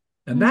be.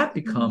 And that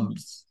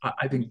becomes,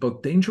 I think,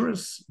 both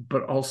dangerous,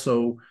 but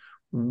also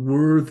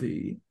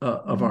worthy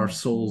of our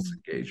soul's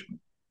engagement.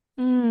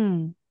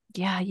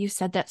 Yeah, you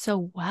said that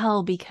so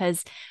well,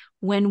 because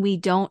when we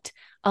don't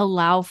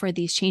allow for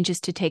these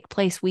changes to take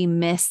place, we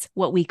miss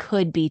what we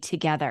could be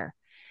together.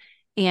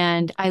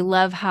 And I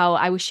love how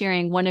I was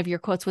sharing one of your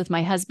quotes with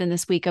my husband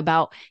this week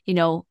about,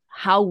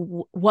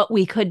 what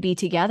we could be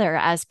together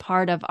as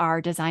part of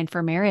our design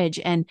for marriage.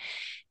 And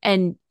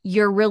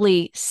you're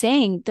really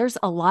saying there's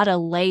a lot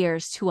of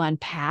layers to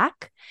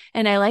unpack.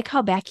 And I like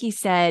how Becky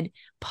said,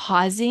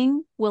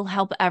 pausing will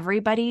help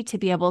everybody to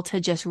be able to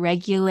just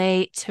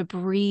regulate, to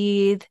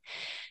breathe,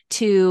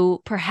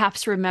 to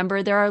perhaps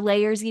remember there are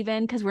layers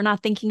even, because we're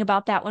not thinking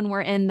about that when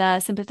we're in the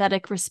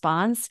sympathetic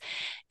response.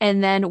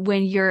 And then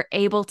when you're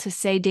able to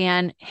say,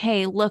 Dan,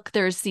 hey, look,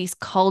 there's these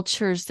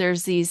cultures,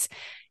 there's these,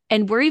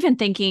 and we're even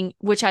thinking,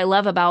 which I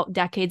love about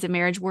decades of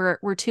marriage, we're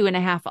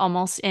 2.5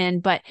 almost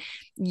in, but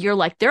you're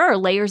like, there are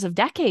layers of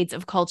decades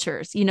of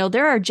cultures.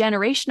 There are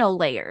generational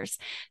layers.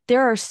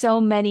 There are so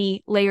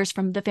many layers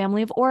from the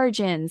family of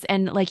origins.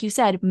 And like you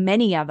said,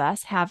 many of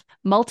us have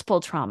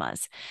multiple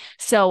traumas.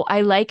 So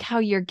I like how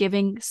you're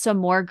giving some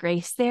more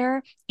grace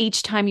there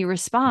each time you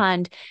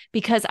respond,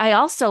 because I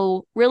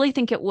also really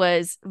think it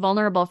was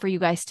vulnerable for you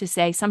guys to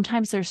say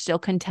sometimes there's still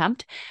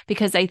contempt,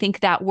 because I think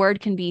that word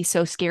can be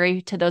so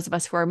scary to those of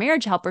us who are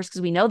marriage helpers,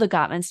 because we know the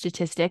Gottman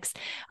statistics,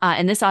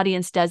 and this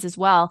audience does as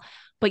well.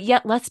 But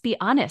yet, let's be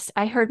honest.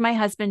 I heard my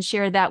husband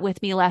share that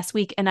with me last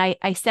week. And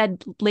I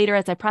said later,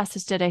 as I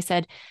processed it, I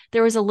said,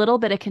 there was a little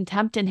bit of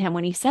contempt in him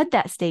when he said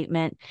that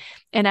statement.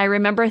 And I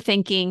remember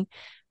thinking,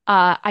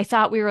 I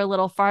thought we were a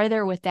little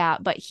farther with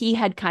that, but he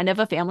had kind of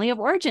a family of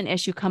origin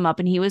issue come up,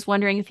 and he was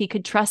wondering if he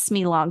could trust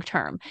me long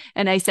term.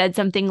 And I said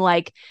something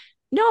like,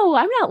 no,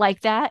 I'm not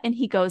like that. And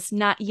he goes,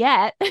 not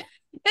yet.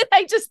 And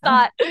I just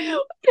thought, wait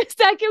a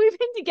second, we've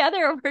been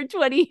together over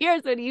 20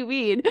 years. What do you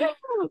mean?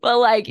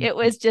 But it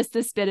was just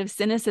this bit of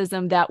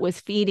cynicism that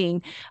was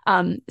feeding.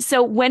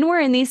 So when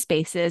we're in these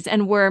spaces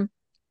and we're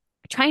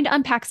trying to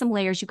unpack some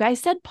layers, you guys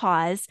said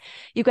pause.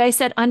 You guys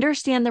said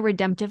understand the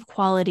redemptive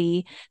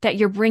quality that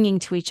you're bringing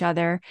to each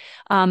other.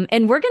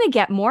 And we're going to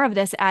get more of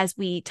this as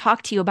we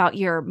talk to you about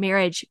your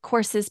marriage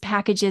courses,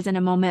 packages in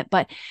a moment.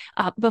 But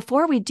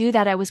before we do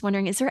that, I was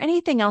wondering, is there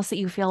anything else that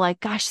you feel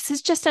like, gosh, this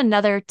is just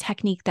another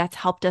technique that's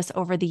helped us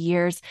over the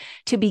years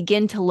to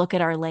begin to look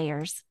at our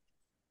layers?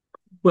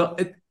 Well,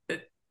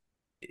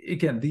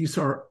 again, these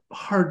are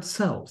hard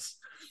sells.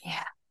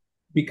 Yeah.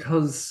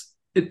 Because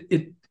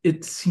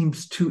it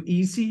seems too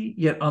easy,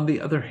 yet on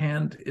the other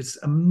hand, it's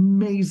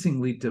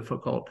amazingly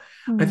difficult.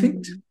 I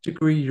think to a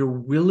degree you're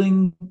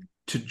willing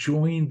to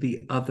join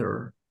the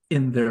other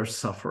in their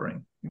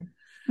suffering.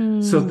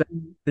 So that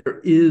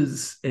there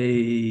is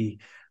again,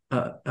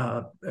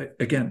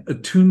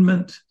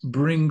 attunement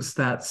brings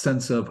that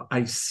sense of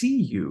I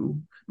see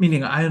you,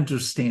 meaning I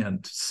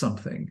understand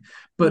something,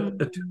 but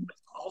attunement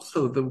is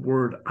also the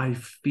word I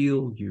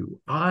feel you.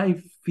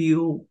 I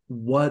feel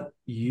what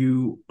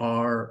you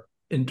are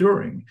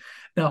enduring.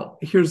 Now,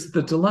 here's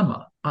the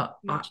dilemma.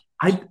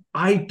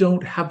 I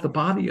don't have the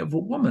body of a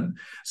woman.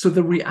 So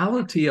the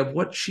reality of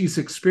what she's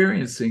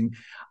experiencing,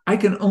 I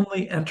can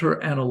only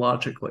enter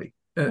analogically.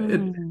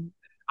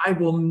 I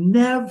will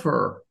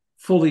never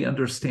fully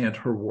understand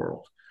her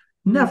world.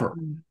 Never.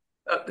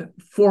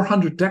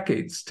 400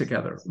 decades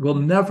together, we'll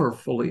never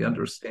fully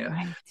understand.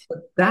 Right. But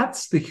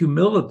that's the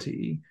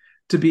humility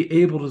to be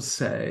able to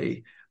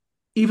say,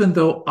 even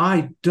though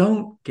I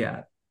don't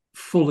get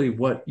fully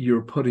what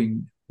you're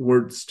putting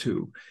words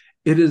to,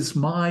 it is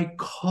my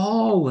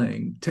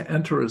calling to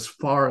enter as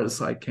far as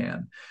I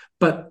can.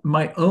 But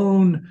my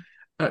own,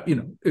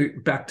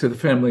 back to the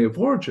family of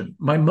origin,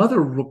 my mother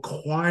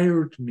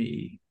required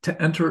me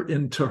to enter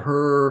into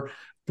her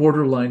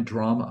borderline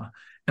drama.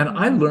 And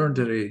I learned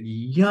at a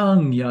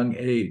young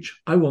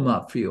age, I will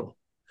not feel.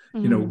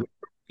 When you're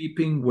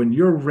weeping, when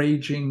you're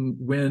raging,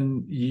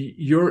 when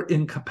you're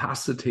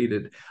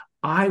incapacitated,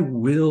 I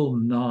will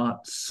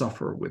not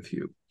suffer with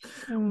you.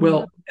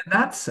 Well, in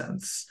that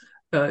sense,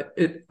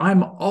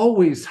 I'm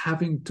always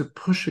having to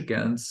push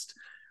against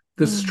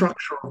the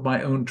structure of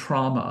my own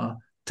trauma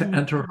to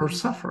enter her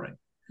suffering.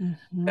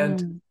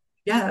 And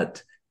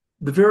yet,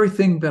 the very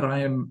thing that I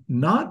am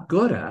not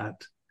good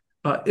at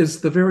is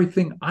the very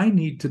thing I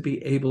need to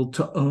be able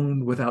to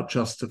own without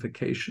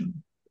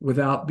justification,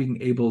 without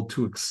being able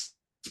to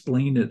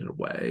explain it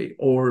away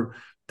or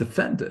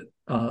defend it,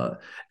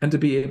 and to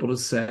be able to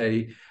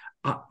say,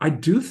 I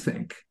do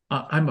think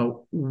I'm a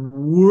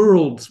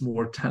worlds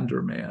more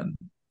tender man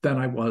than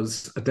I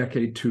was a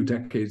decade, 2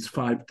 decades,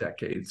 5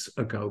 decades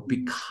ago,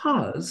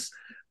 because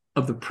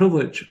of the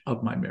privilege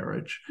of my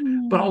marriage,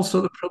 but also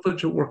the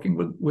privilege of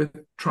working with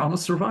trauma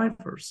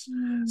survivors.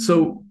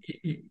 So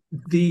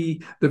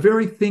the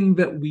very thing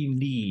that we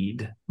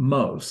need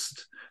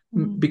most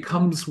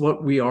becomes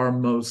what we are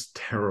most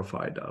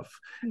terrified of.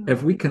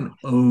 If we can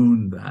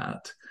own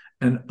that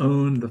and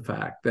own the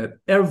fact that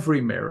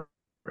every marriage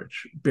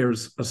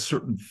bears a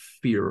certain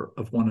fear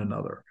of one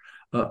another,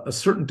 a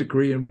certain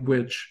degree in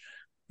which,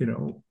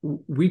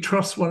 we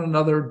trust one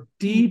another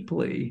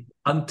deeply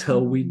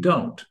until we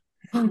don't.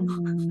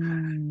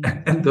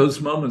 And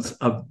those moments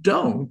of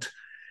don't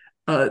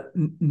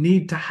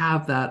need to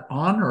have that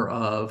honor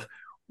of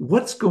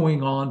what's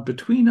going on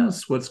between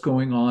us, what's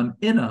going on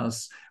in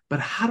us, but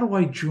how do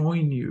I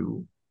join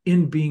you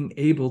in being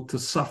able to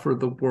suffer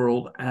the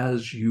world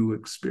as you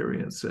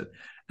experience it?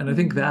 And I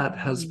think that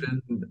has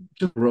been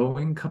just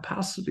growing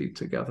capacity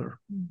together.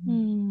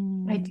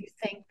 I do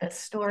think that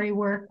story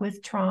work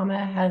with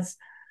trauma has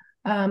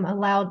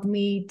allowed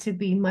me to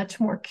be much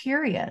more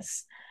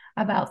curious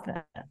about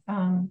the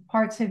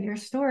parts of your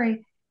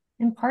story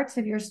and parts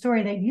of your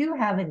story that you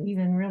haven't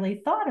even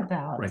really thought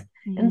about. Right.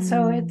 And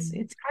so it's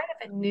kind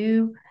of a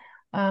new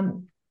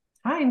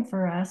time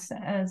for us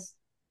as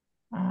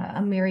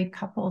a married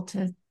couple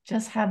to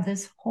just have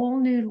this whole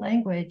new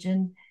language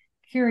and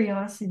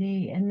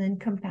curiosity and then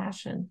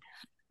compassion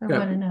for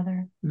one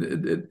another.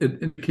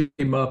 It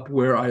came up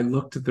where I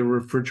looked at the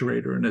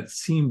refrigerator and it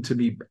seemed to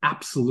be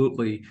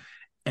absolutely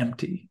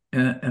empty.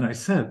 And I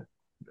said,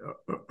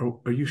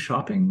 are you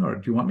shopping, or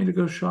do you want me to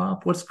go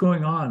shop? What's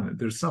going on?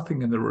 There's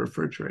something in the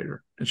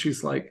refrigerator. And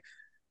she's like,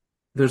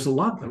 there's a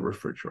lot in the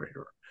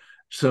refrigerator.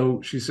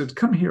 So she said,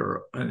 come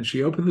here. And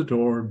she opened the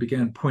door and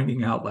began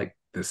pointing out, like,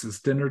 this is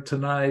dinner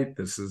tonight.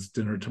 This is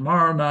dinner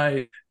tomorrow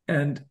night.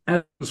 And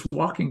as I was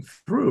walking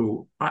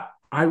through,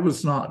 I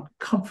was not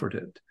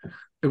comforted.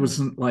 It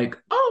wasn't like,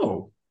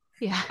 oh,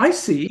 yeah, I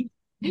see.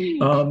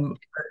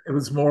 It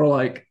was more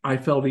like I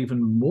felt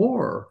even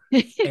more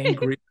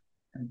angry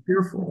and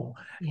fearful.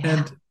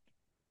 Yeah.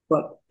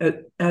 But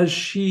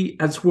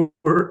as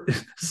we're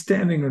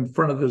standing in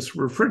front of this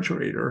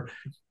refrigerator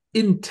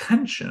in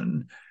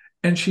tension,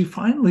 and she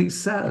finally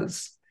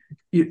says,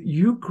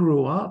 you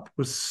grew up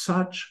with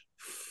such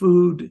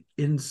food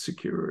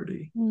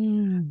insecurity.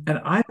 And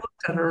I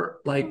looked at her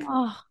like,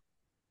 oh, wow.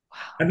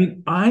 I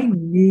mean, I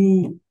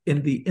knew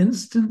in the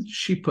instant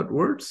she put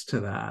words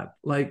to that,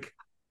 like,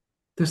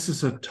 this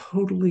is a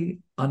totally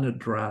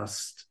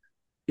unaddressed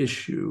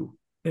issue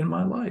in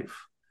my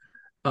life.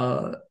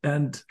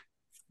 And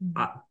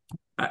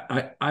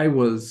I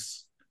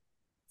was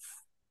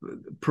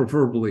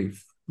proverbially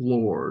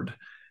floored.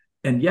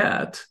 And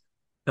yet,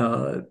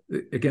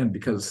 again,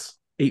 because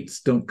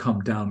 8s don't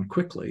come down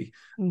quickly,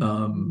 it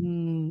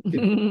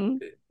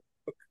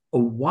took a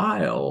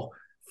while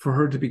for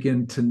her to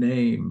begin to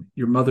name,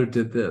 your mother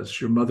did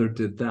this, your mother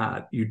did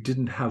that, you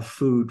didn't have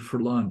food for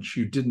lunch,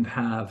 you didn't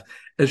have,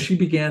 as she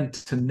began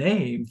to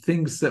name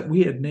things that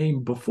we had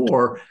named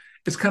before,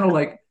 it's kind of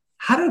like,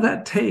 how did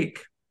that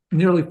take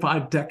nearly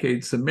 5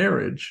 decades of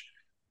marriage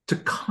to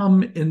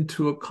come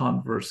into a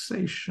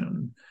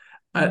conversation?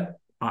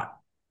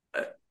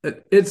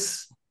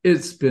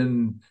 It's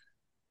been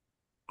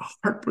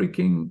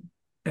heartbreaking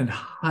and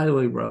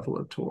highly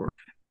revelatory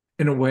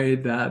in a way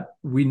that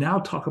we now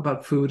talk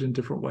about food in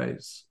different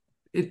ways,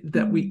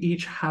 that we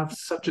each have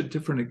such a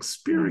different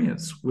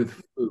experience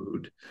with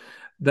food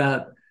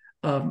that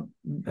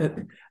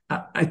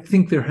I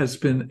think there has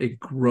been a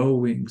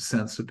growing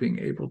sense of being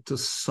able to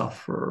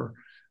suffer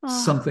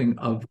something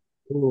of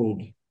the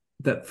world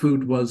that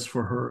food was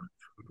for her,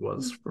 food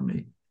was for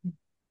me.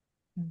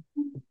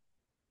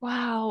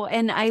 Wow.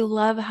 And I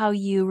love how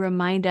you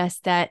remind us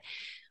that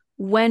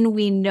when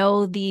we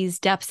know these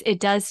depths, it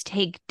does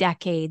take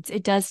decades.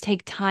 It does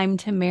take time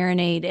to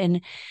marinate.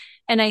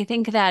 And I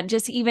think that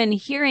just even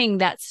hearing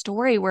that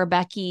story where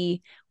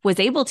Becky was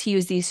able to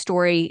use these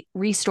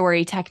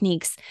restory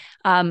techniques,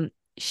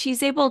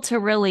 she's able to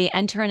really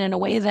enter in a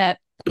way that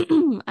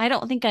I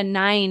don't think a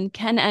 9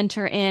 can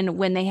enter in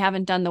when they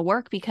haven't done the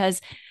work,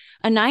 because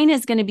a 9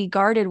 is going to be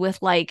guarded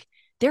with like,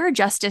 they're a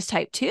justice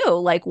type too.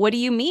 Like, what do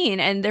you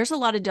mean? And there's a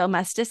lot of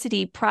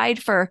domesticity,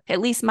 pride for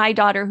at least my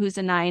daughter, who's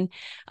a 9.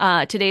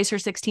 Today's her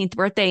 16th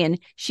birthday, and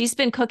she's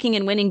been cooking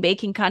and winning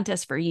baking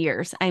contests for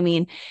years. I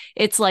mean,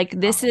 it's like,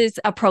 this is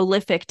a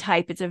prolific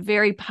type. It's a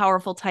very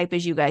powerful type,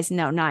 as you guys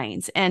know,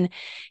 9s. And,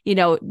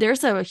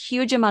 there's a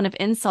huge amount of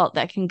insult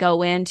that can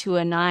go into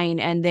a 9,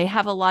 and they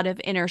have a lot of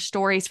inner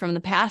stories from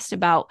the past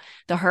about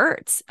the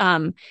hurts.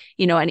 And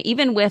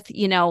even with,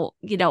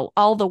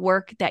 all the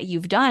work that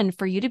you've done,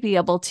 for you to be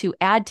able to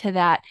add to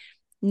that,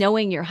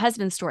 knowing your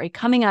husband's story,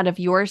 coming out of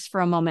yours for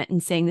a moment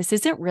and saying, this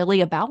isn't really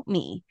about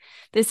me.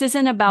 This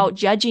isn't about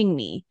judging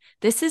me.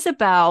 This is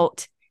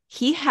about,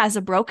 he has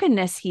a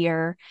brokenness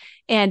here.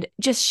 And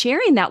just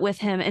sharing that with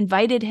him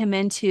invited him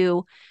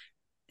into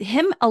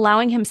him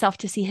allowing himself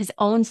to see his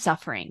own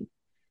suffering.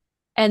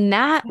 And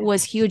that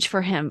was huge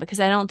for him,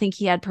 because I don't think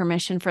he had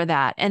permission for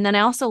that. And then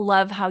I also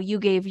love how you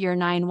gave your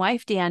 9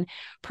 wife, Dan,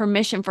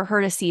 permission for her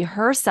to see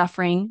her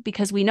suffering,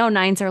 because we know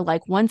 9s are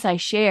like, once I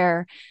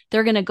share,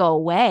 they're going to go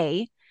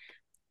away.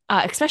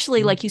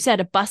 Especially, like you said,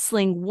 a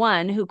bustling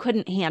 1 who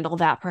couldn't handle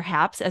that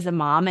perhaps as a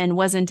mom and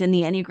wasn't in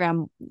the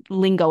Enneagram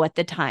lingo at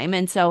the time.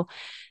 And so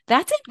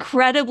that's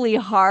incredibly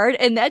hard.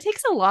 And that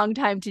takes a long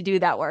time to do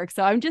that work.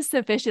 So I'm just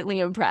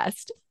sufficiently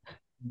impressed.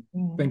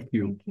 Thank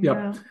you.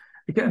 Yep.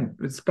 Again,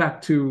 it's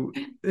back to,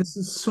 this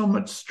is so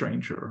much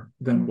stranger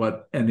than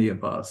what any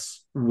of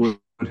us would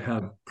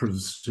have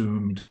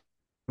presumed.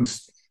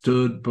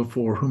 Stood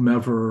before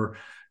whomever,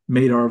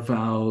 made our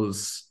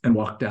vows, and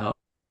walked out,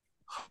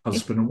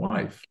 husband and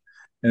wife,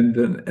 and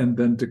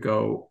then to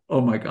go,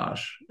 oh my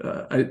gosh,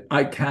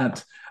 I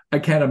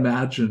can't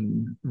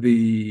imagine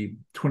the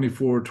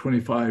 24,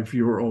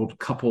 25-year-old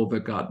couple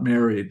that got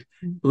married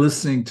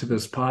listening to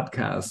this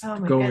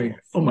podcast going,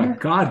 oh my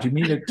God, you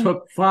mean it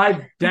took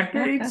 5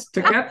 decades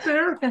to get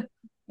there?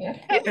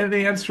 And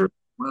the answer,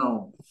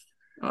 well,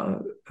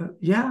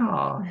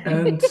 yeah.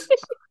 And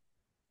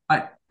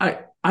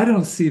I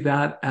don't see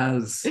that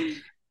as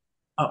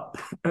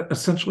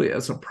essentially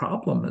as a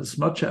problem, as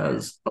much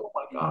as, oh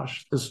my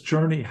gosh, this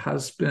journey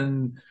has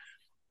been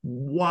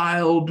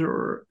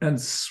wilder and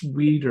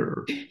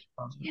sweeter,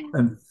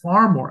 and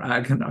far more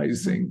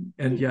agonizing,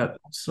 and yet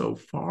so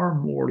far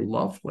more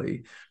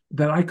lovely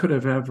than I could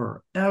have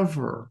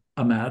ever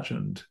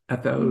imagined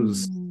at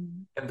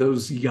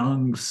those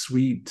young,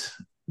 sweet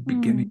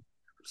beginning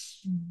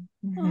years.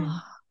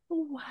 Oh,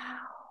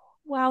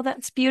 wow,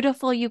 that's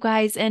beautiful, you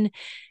guys. And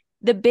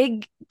the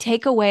big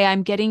takeaway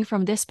I'm getting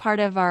from this part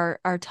of our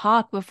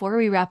talk before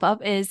we wrap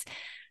up is,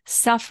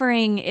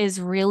 suffering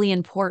is really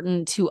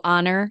important to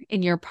honor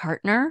in your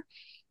partner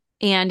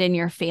and in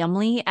your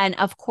family. And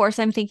of course,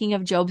 I'm thinking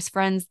of Job's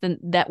friends,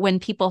 that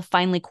when people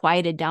finally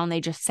quieted down, they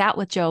just sat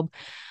with Job.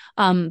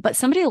 But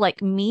somebody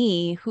like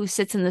me who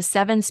sits in the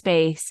 7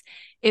 space,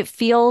 it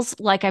feels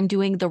like I'm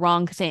doing the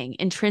wrong thing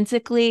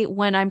intrinsically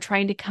when I'm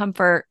trying to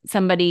comfort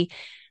somebody,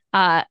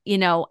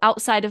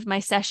 outside of my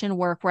session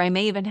work, where I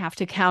may even have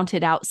to count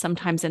it out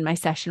sometimes in my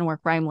session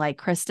work, where I'm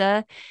like,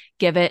 Krista,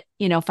 give it,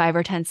 5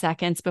 or 10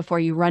 seconds before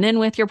you run in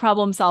with your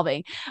problem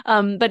solving.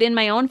 But in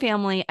my own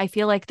family, I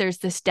feel like there's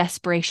this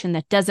desperation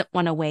that doesn't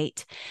want to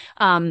wait.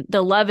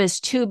 The love is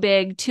too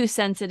big, too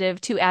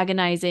sensitive, too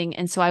agonizing.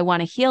 And so I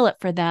want to heal it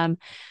for them.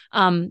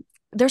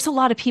 There's a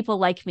lot of people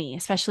like me,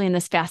 especially in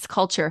this fast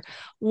culture.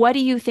 What do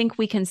you think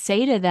we can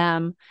say to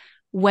them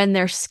when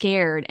they're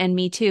scared, and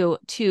me too,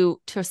 to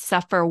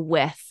suffer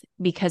with,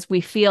 because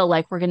we feel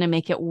like we're going to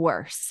make it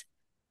worse?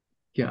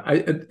 Yeah,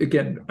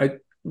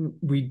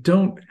 we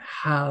don't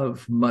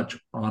have much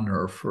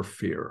honor for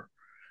fear.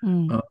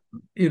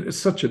 It's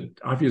such a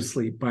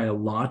obviously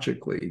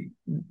biologically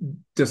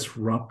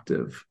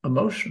disruptive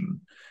emotion,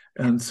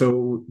 and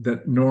so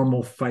that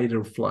normal fight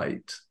or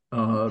flight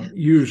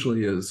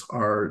usually is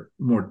our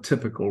more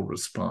typical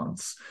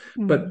response.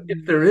 But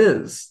if there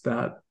is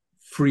that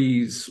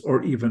freeze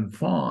or even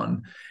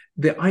fawn,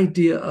 the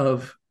idea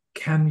of,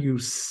 can you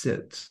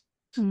sit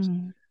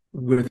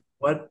with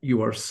what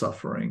you are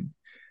suffering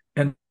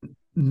and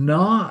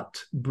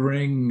not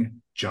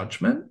bring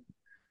judgment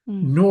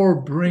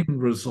nor bring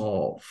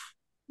resolve?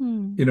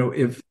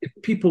 If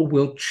people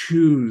will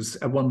choose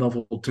at one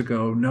level to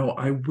go, no,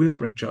 I will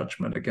bring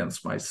judgment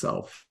against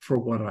myself for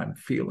what I'm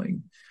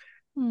feeling,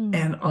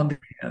 and on the other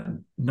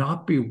hand,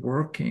 not be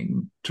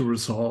working to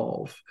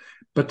resolve,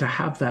 but to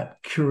have that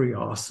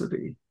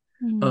curiosity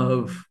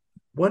of,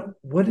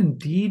 what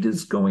indeed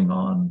is going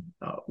on.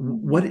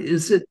 What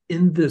is it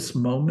in this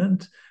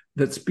moment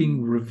that's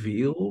being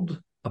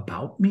revealed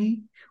about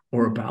me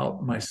or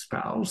about my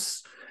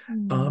spouse?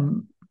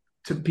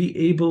 To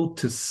be able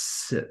to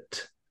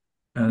sit,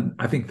 and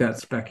I think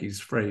that's Becky's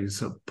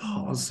phrase of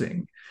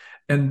pausing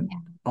and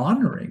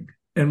honoring,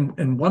 and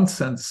in one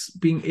sense,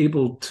 being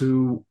able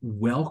to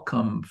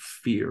welcome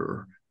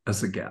fear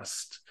as a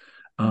guest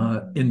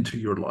into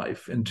your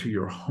life, into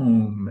your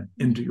home,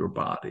 into your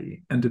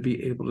body, and to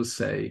be able to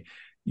say,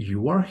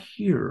 you are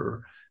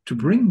here to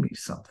bring me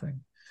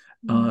something,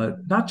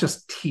 not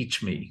just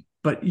teach me,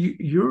 but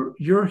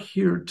you're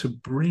here to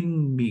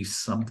bring me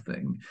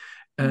something,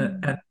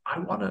 and I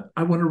want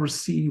to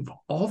receive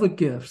all the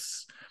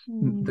gifts,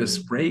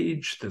 this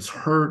rage, this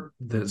hurt,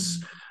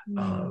 this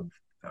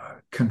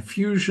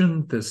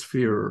confusion, this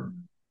fear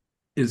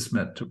is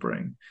meant to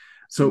bring.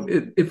 So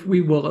if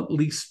we will at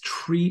least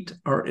treat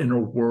our inner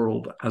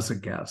world as a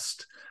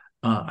guest,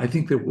 I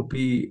think there will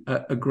be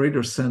a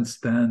greater sense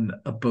then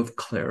of both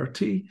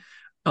clarity,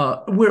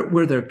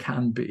 where there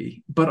can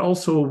be, but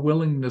also a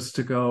willingness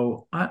to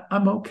go,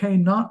 I'm okay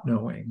not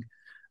knowing.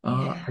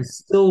 I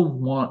still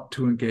want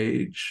to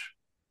engage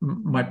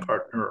my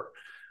partner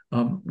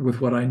with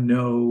what I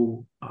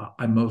know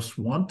I most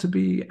want to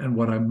be and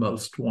what I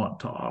most want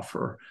to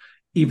offer,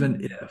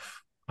 even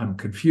if I'm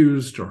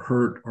confused or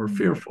hurt or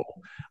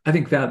fearful. I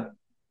think that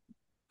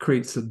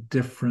creates a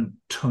different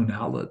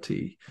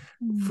tonality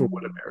for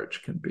what a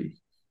marriage can be.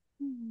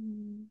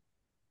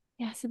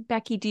 Yes,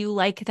 Becky, do you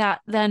like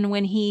that then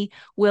when he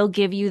will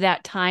give you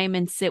that time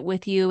and sit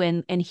with you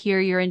and hear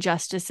your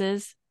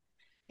injustices?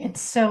 It's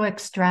so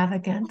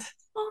extravagant.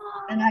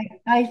 And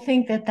I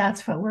think that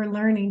that's what we're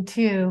learning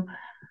too.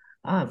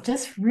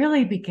 Just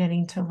really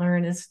beginning to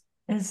learn is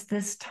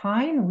this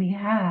time we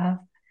have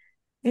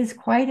is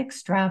quite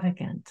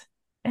extravagant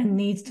and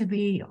needs to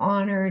be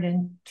honored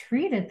and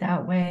treated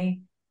that way.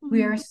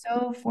 We are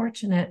so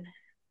fortunate.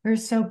 We're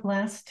so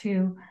blessed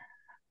to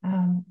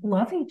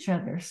love each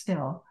other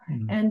still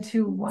and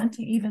to want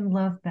to even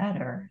love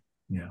better.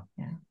 Yeah.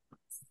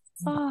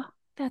 Oh,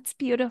 that's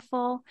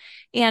beautiful.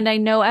 And I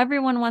know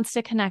everyone wants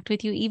to connect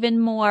with you even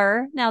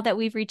more now that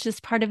we've reached this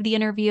part of the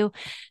interview.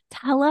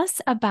 Tell us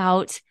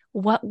about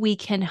what we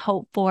can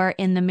hope for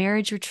in the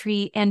marriage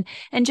retreat, and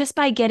just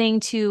by getting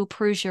to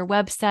peruse your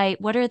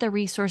website, what are the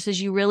resources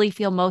you really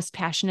feel most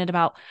passionate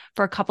about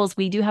for couples?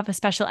 We do have a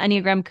special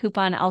Enneagram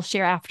coupon I'll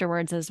share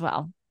afterwards as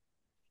well.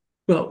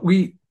 Well,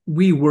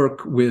 we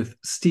work with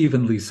Steve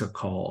and Lisa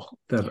Call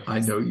that I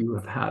know you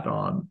have had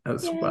on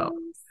as well.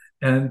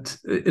 And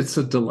it's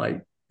a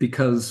delight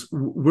because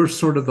we're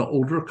sort of the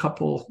older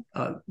couple.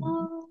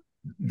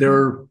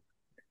 They're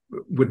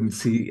wouldn't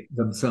see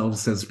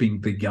themselves as being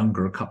the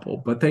younger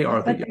couple, but they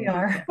are the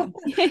younger couple.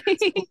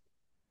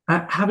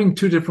 Having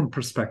two different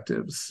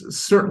perspectives,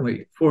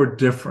 certainly for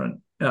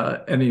different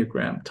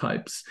Enneagram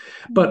types.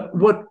 But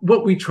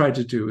what we try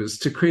to do is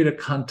to create a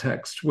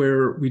context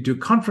where we do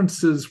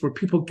conferences where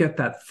people get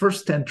that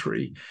first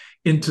entry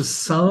into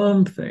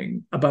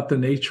something about the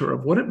nature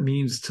of what it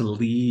means to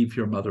leave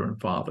your mother and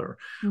father,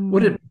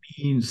 what it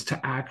means to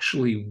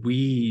actually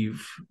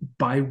weave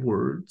by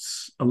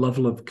words a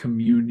level of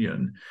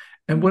communion,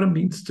 and what it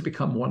means to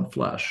become one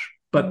flesh.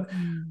 But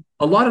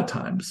a lot of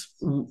times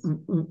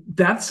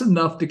that's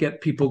enough to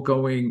get people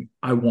going,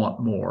 I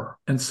want more.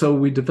 And so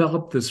we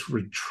develop this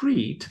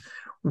retreat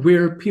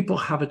where people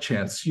have a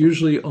chance,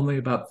 usually only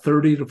about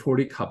 30 to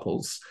 40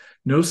 couples,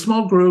 no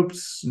small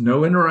groups,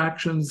 no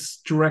interactions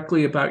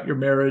directly about your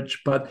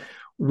marriage, but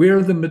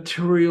where the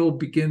material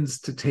begins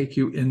to take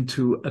you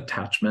into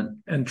attachment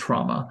and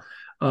trauma,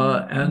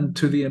 and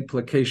to the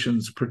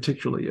implications,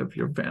 particularly of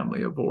your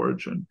family of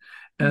origin.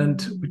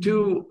 And we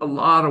do a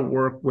lot of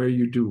work where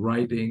you do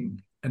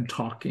writing and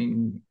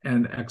talking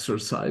and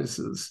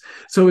exercises.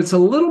 So it's a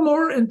little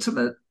more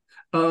intimate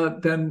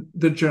than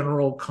the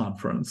general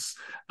conference.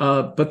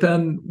 But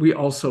then we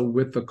also,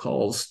 with the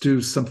calls, do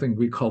something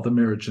we call the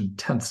marriage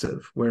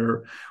intensive,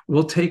 where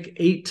we'll take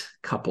 8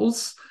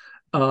 couples,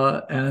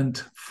 and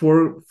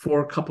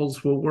four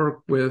couples will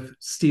work with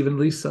Steve and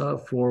Lisa,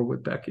 4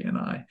 with Becky and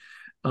I,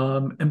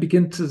 and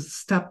begin to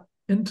step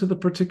into the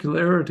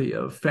particularity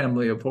of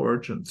family of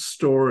origin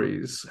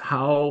stories.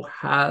 How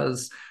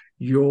has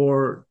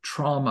your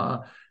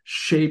trauma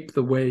shaped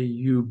the way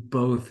you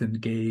both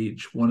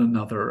engage one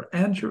another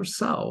and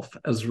yourself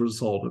as a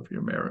result of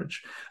your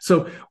marriage?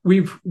 So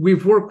we've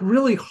worked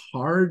really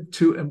hard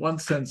to, in one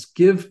sense,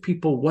 give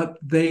people what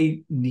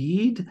they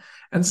need.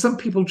 And some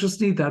people just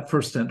need that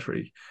first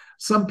entry.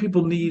 Some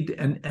people need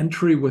an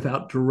entry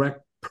without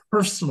direct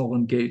personal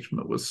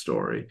engagement with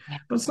story,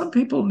 but some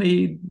people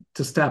need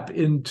to step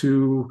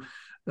into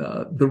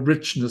the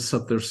richness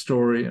of their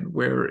story and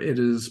where it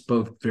is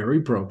both very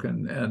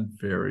broken and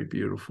very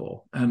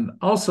beautiful. And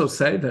also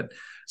say that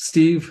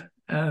Steve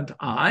and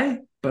I,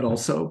 but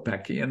also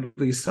Becky and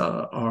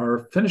Lisa,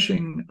 are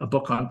finishing a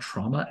book on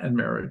trauma and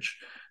marriage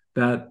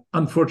that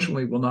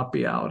unfortunately will not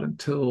be out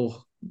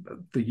until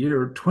the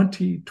year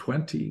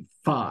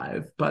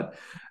 2025, but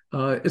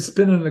it's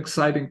been an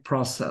exciting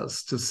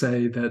process to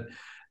say that,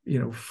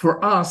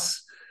 for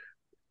us,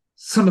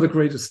 some of the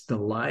greatest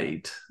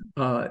delight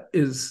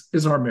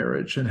is our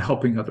marriage and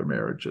helping other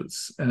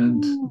marriages.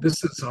 And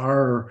this is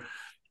our,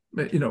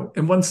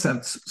 in one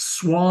sense,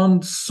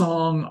 swan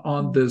song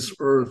on this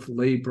earth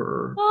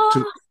labor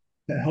to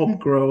help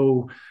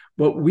grow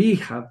what we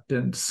have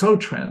been so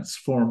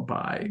transformed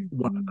by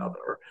one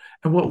another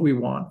and what we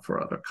want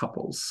for other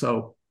couples.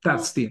 So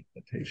that's the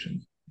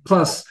invitation.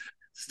 Plus,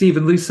 Steve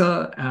and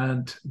Lisa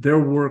and their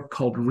work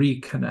called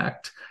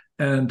Reconnect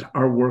and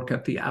our work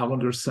at the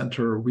Allender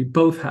Center, we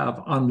both have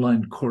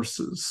online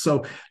courses.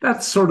 So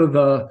that's sort of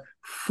the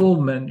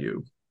full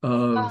menu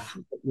of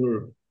what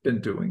we've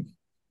been doing.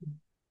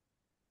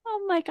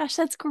 Oh my gosh,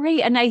 that's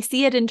great. And I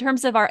see it in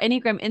terms of our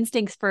Enneagram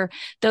instincts for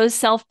those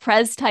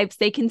self-pres types.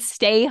 They can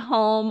stay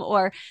home,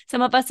 or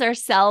some of us are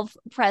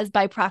self-pres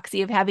by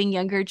proxy of having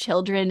younger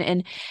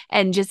children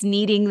and just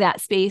needing that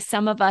space.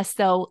 Some of us,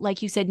 though,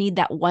 like you said, need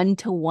that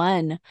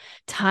one-to-one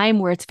time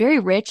where it's very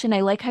rich. And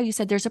I like how you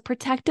said there's a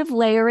protective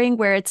layering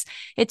where it's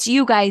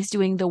you guys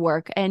doing the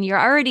work, and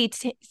you're already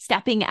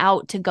stepping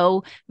out to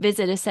go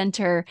visit a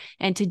center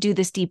and to do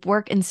this deep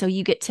work. And so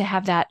you get to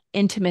have that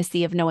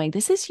intimacy of knowing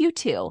this is you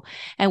too.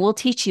 And we'll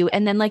teach you.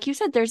 And then, like you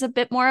said, there's a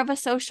bit more of a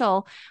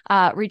social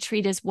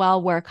retreat as well,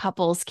 where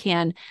couples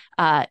can,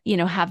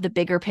 have the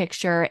bigger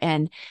picture.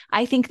 And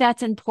I think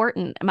that's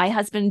important. My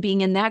husband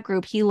being in that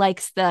group, he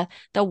likes the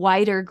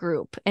wider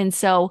group. And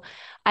so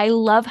I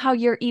love how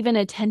you're even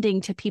attending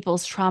to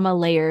people's trauma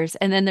layers.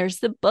 And then there's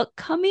the book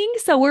coming.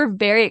 So we're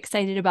very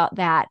excited about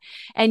that.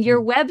 And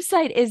your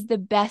website is the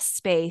best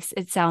space,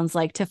 it sounds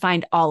like, to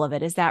find all of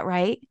it. Is that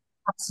right?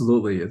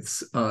 Absolutely.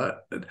 It's I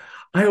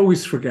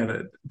always forget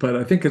it, but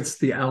I think it's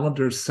the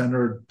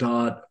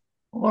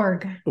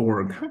allendercenter.org.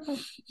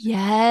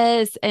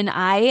 Yes. And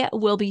I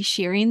will be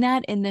sharing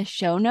that in the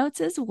show notes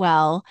as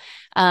well.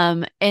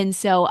 And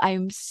so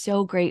I'm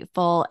so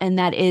grateful. And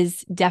that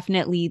is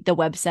definitely the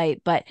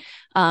website. But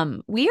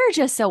we are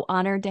just so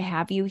honored to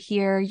have you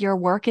here. Your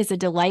work is a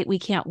delight. We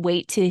can't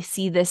wait to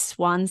see this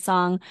swan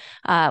song.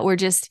 We're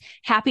just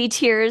happy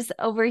tears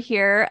over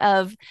here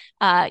of,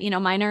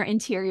 mine are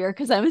interior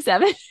because I'm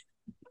 7.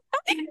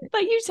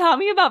 But you taught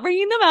me about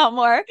bringing them out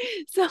more.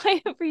 So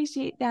I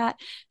appreciate that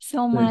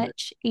so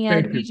much.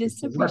 And we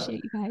just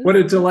appreciate you guys. What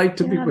a delight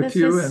to be with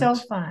you. This is so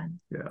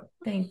fun. Yeah.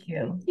 Thank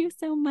you. Thank you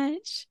so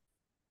much.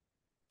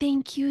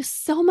 Thank you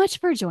so much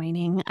for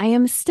joining. I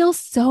am still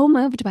so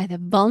moved by the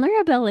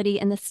vulnerability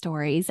and the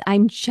stories.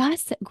 I'm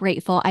just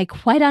grateful. I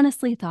quite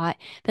honestly thought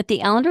that the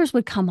Allenders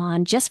would come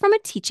on just from a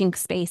teaching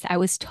space. I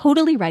was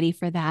totally ready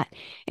for that.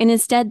 And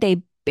instead,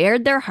 they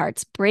bared their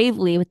hearts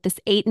bravely with this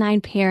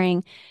 8-9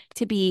 pairing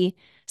to be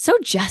so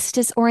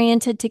justice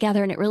oriented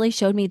together. And it really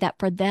showed me that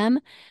for them,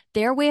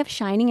 their way of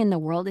shining in the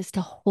world is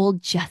to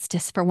hold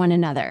justice for one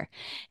another.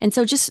 And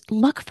so just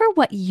look for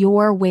what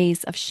your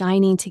ways of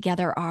shining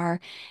together are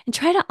and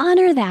try to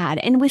honor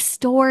that, and with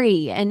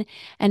story. And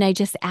I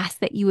just ask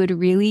that you would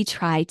really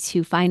try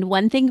to find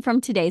one thing from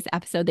today's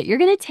episode that you're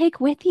going to take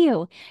with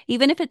you,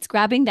 even if it's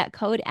grabbing that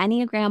code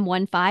Enneagram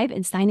 15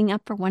 and signing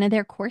up for one of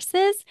their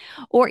courses,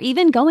 or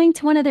even going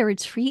to one of their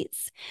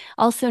retreats.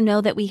 Also know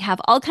that we have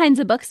all kinds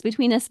of books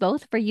between us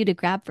both for you to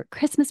grab for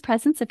Christmas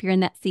presents if you're in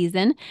that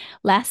season.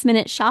 Last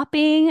minute shopping,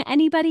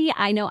 anybody?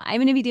 I know I'm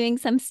going to be doing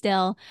some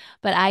still,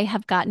 but I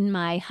have gotten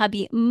my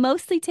hubby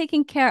mostly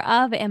taken care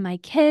of and my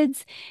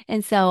kids.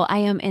 And so I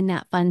am in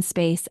that fun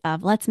space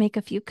of let's make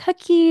a few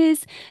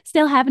cookies,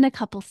 still having a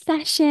couple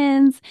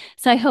sessions.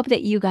 So I hope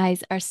that you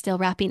guys are still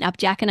wrapping up.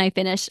 Jack and I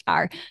finished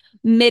our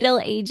Middle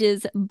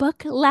Ages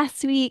book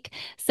last week.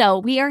 So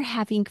we are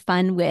having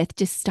fun with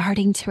just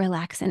starting to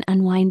relax and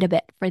unwind a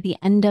bit for the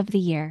end of the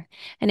year.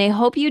 And I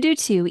hope you do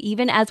too,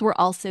 even as we're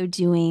also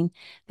doing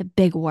the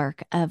big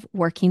work of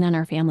working on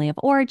our family of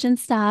origin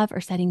stuff or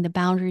setting the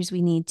boundaries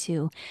we need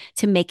to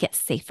make it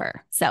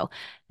safer. So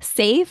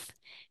safe,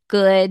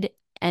 good,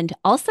 and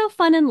also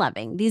fun and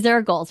loving. These are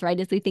our goals, right?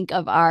 As we think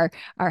of our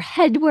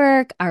head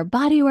work, our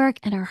body work,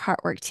 and our heart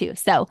work too.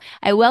 So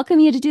I welcome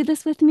you to do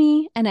this with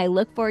me, and I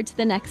look forward to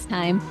the next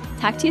time.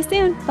 Talk to you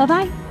soon.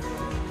 Bye-bye.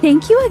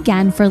 Thank you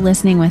again for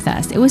listening with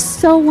us. It was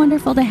so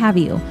wonderful to have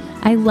you.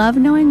 I love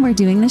knowing we're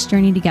doing this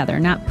journey together,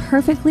 not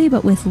perfectly,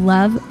 but with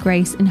love,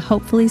 grace, and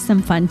hopefully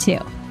some fun too.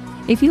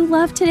 If you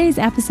loved today's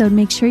episode,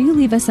 make sure you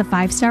leave us a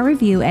 5-star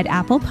review at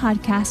Apple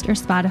Podcast or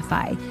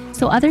Spotify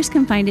so others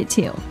can find it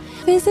too.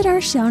 Visit our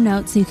show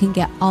notes so you can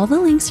get all the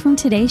links from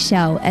today's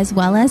show, as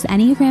well as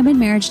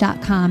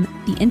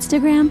EnneagramandMarriage.com, the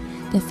Instagram,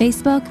 the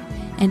Facebook,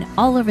 and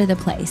all over the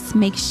place.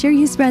 Make sure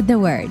you spread the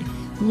word.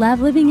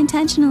 Love living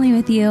intentionally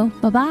with you.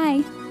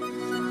 Bye-bye.